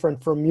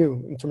different from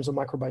you in terms of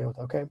microbiota,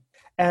 okay?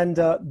 And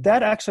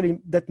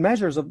that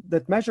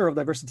measure of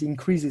diversity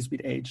increases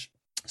with age.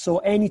 So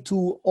any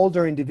two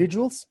older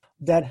individuals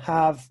that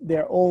have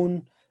their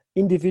own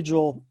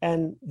individual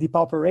and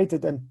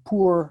depauperated and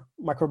poor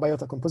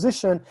microbiota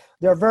composition,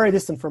 they are very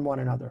distant from one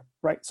another,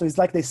 right? So it's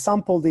like they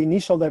sample the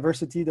initial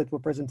diversity that were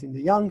present in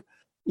the young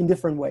in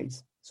different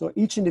ways. So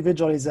each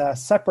individual is a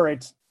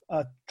separate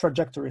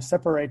trajectory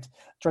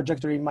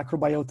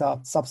microbiota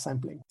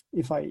subsampling.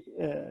 If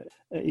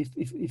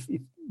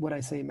what I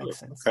say makes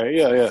sense. Okay,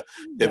 yeah.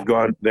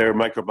 Their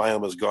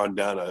microbiome has gone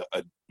down a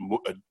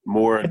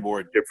more and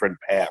more different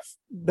path.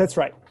 That's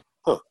right.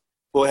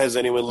 Well, has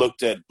anyone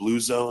looked at blue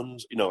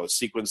zones?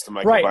 Sequence the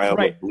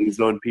microbiome of blue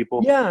zone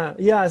people?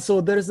 Yeah. So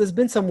there's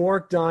been some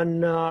work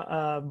done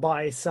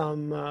by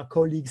some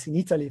colleagues in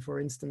Italy, for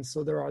instance.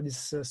 So there are these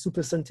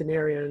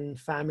supercentenarian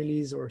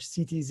families or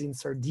cities in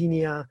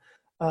Sardinia.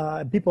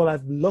 People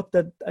have looked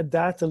at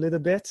that a little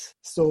bit.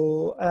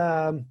 So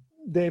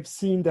they've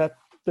seen that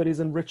there is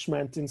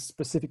enrichment in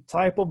specific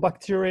type of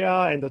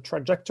bacteria, and the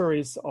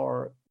trajectories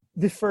are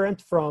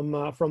different from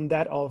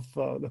that of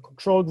the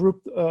control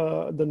group,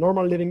 the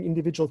normal living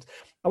individuals.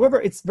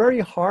 However, it's very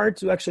hard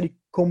to actually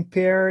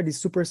compare the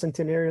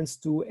supercentenarians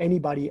to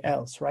anybody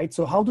else, right?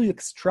 So how do you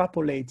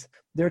extrapolate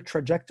their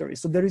trajectory?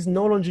 So there is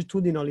no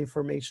longitudinal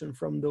information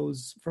from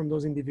those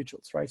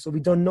individuals, right? So we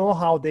don't know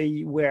how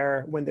they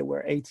were when they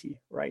were 80,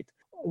 right?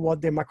 What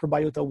their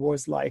microbiota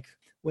was like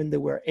when they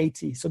were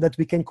 80, so that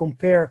we can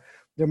compare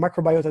their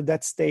microbiota at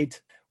that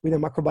state with a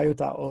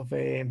microbiota of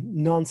a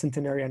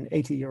non-centenarian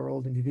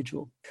 80-year-old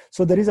individual.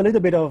 So there is a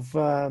little bit of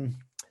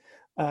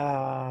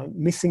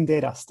missing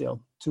data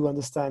still to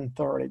understand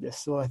thoroughly this.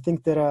 So I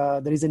think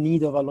that there is a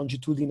need of a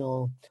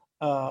longitudinal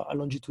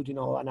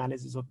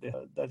analysis of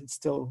that it's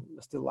still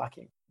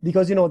lacking,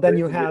 because then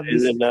you have.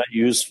 Is it not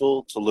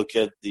useful to look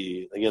at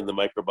the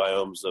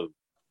microbiomes of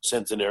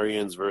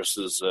centenarians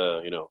versus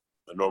a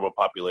normal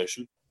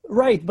population?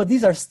 Right, but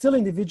these are still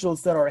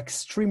individuals that are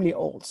extremely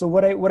old. So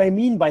what I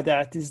mean by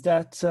that is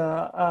that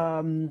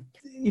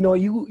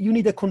you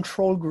need a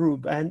control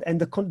group, and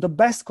the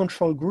best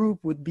control group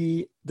would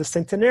be the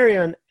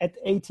centenarian at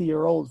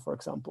 80-year-old, for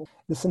example,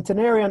 the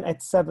centenarian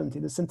at 70,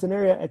 the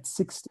centenarian at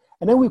 60,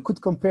 and then we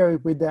could compare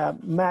it with the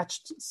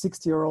matched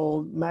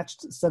 60-year-old,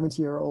 matched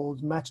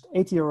 70-year-old, matched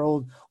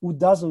 80-year-old who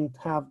doesn't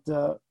have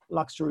the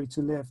luxury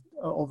to live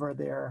over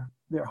their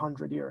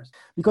 100 years,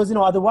 because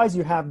otherwise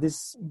you have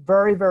this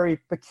very, very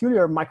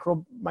peculiar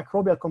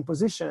microbial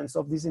compositions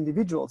of these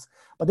individuals,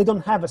 but they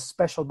don't have a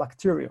special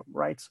bacterium,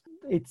 right?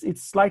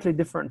 It's slightly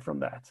different from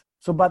that.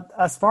 So, but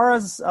as far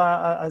as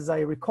I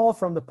recall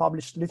from the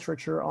published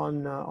literature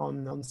on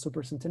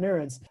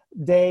supercentenarians,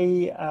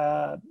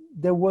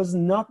 there was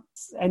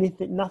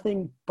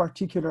nothing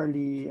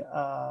particularly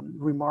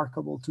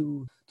remarkable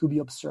to be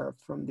observed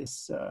from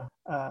these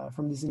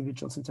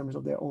individuals in terms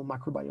of their own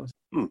microbiome.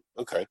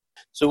 Okay.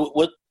 So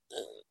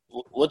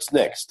what's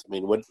next? I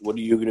mean, what are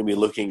you going to be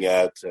looking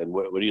at, and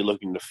what are you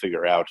looking to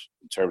figure out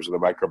in terms of the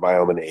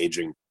microbiome and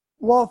aging?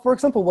 Well, for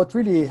example, what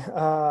really,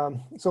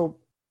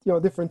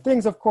 different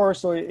things, of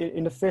course. So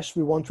in the fish,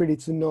 we want really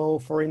to know,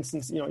 for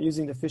instance,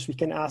 using the fish, we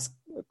can ask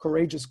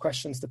courageous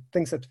questions, the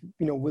things that,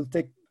 will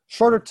take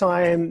shorter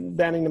time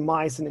than in the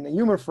mice and in the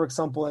human, for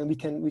example, and we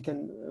can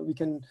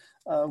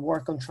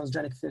work on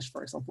transgenic fish,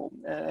 for example.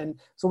 And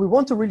so we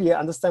want to really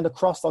understand the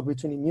crosstalk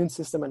between immune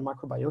system and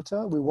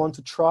microbiota. We want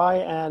to try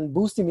and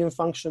boost immune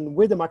function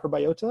with the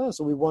microbiota.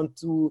 So we want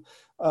to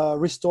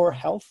restore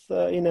health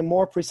in a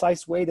more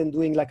precise way than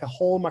doing like a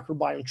whole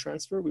microbiome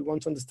transfer. We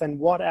want to understand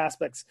what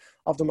aspects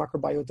of the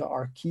microbiota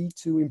are key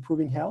to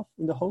improving health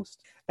in the host.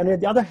 And on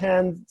the other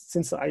hand,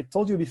 since I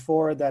told you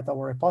before that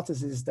our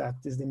hypothesis is that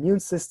is the immune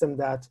system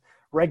that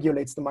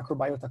regulates the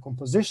microbiota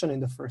composition in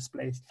the first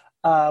place,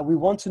 we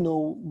want to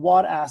know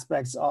what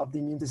aspects of the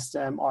immune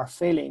system are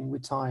failing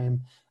with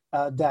time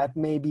that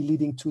may be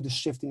leading to the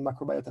shift in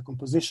microbiota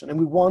composition. And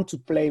we want to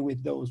play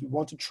with those. We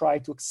want to try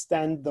to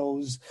extend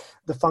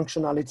the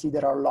functionality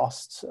that are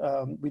lost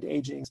with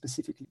aging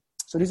specifically.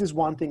 So this is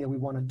one thing that we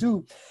want to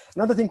do.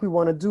 Another thing we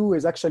want to do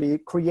is actually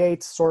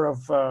create sort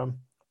of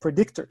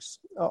predictors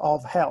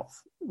of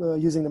health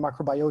using the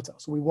microbiota.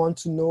 So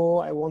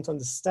I want to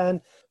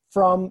understand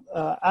from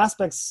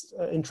aspects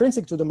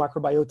intrinsic to the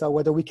microbiota,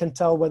 whether we can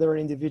tell whether an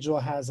individual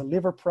has a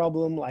liver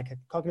problem, like a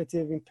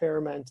cognitive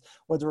impairment,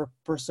 whether a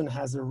person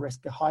has a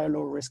high or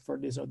low risk for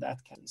this or that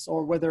cancer,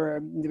 or whether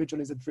an individual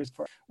is at risk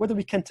for, whether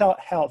we can tell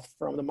health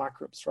from the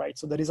microbes, right?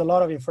 So there is a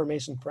lot of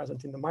information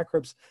present in the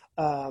microbes,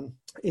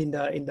 in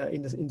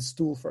the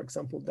stool, for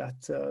example,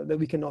 that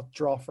we cannot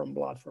draw from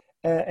blood.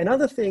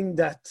 Another thing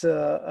that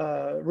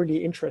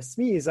really interests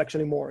me is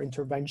actually more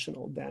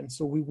interventional then.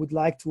 So we would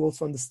like to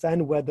also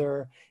understand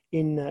whether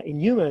in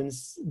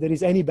humans there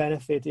is any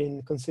benefit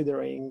in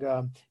considering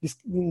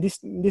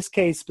in this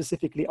case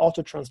specifically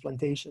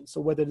autotransplantation.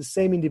 So whether the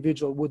same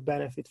individual would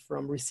benefit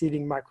from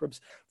receiving microbes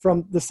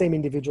from the same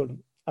individual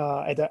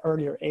at an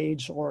earlier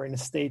age or in a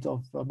state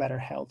of better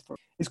health.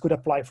 This could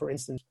apply, for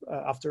instance,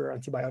 after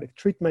antibiotic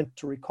treatment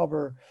to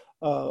recover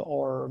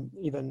or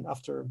even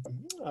after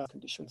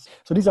conditions.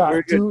 So these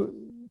are two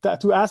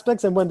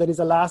aspects. And when there is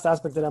a last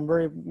aspect that I'm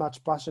very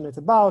much passionate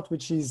about,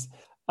 which is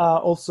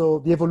also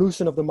the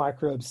evolution of the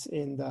microbes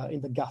in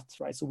the gut,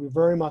 right? So we're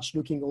very much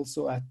looking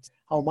also at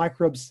how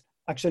microbes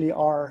actually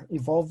are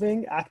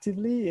evolving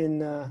actively in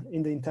the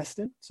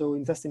intestine. So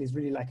intestine is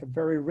really like a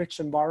very rich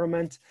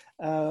environment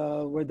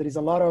where there is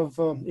a lot of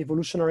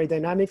evolutionary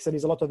dynamics, and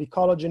there's a lot of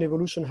ecology and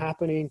evolution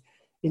happening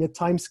in a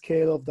time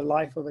scale of the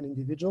life of an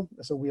individual.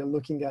 So we are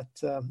looking at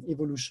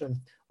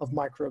evolution of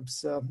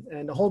microbes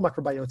and the whole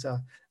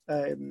microbiota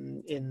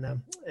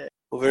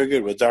Well, very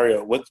good. Well,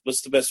 Dario,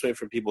 what's the best way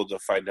for people to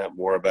find out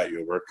more about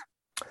your work?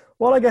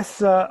 Well, I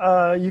guess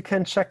you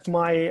can check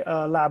my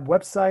lab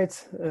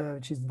website,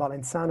 which is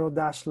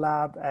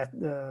valenzano-lab at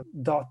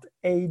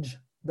 .age.mpg.de,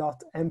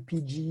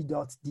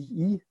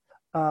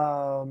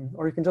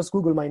 or you can just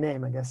Google my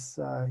name. I guess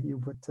you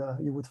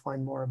would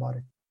find more about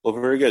it. Well,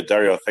 very good,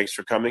 Dario. Thanks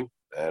for coming,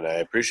 and I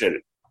appreciate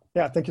it.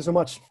 Yeah, thank you so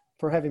much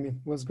for having me. It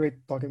was great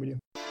talking with you.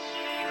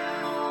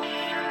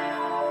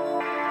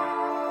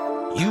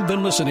 You've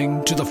been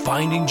listening to the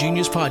Finding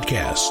Genius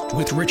podcast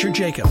with Richard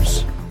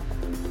Jacobs.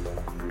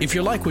 If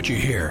you like what you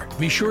hear,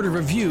 be sure to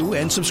review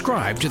and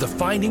subscribe to the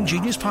Finding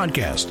Genius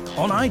podcast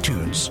on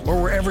iTunes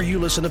or wherever you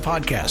listen to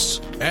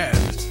podcasts.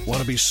 And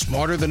want to be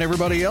smarter than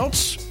everybody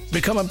else?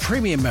 Become a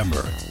premium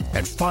member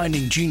at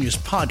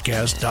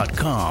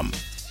findinggeniuspodcast.com.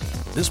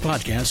 This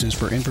podcast is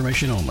for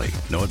information only.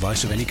 No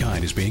advice of any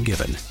kind is being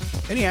given.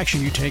 Any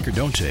action you take or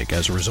don't take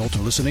as a result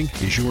of listening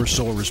is your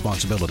sole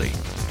responsibility.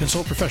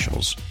 Consult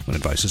professionals when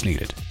advice is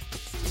needed.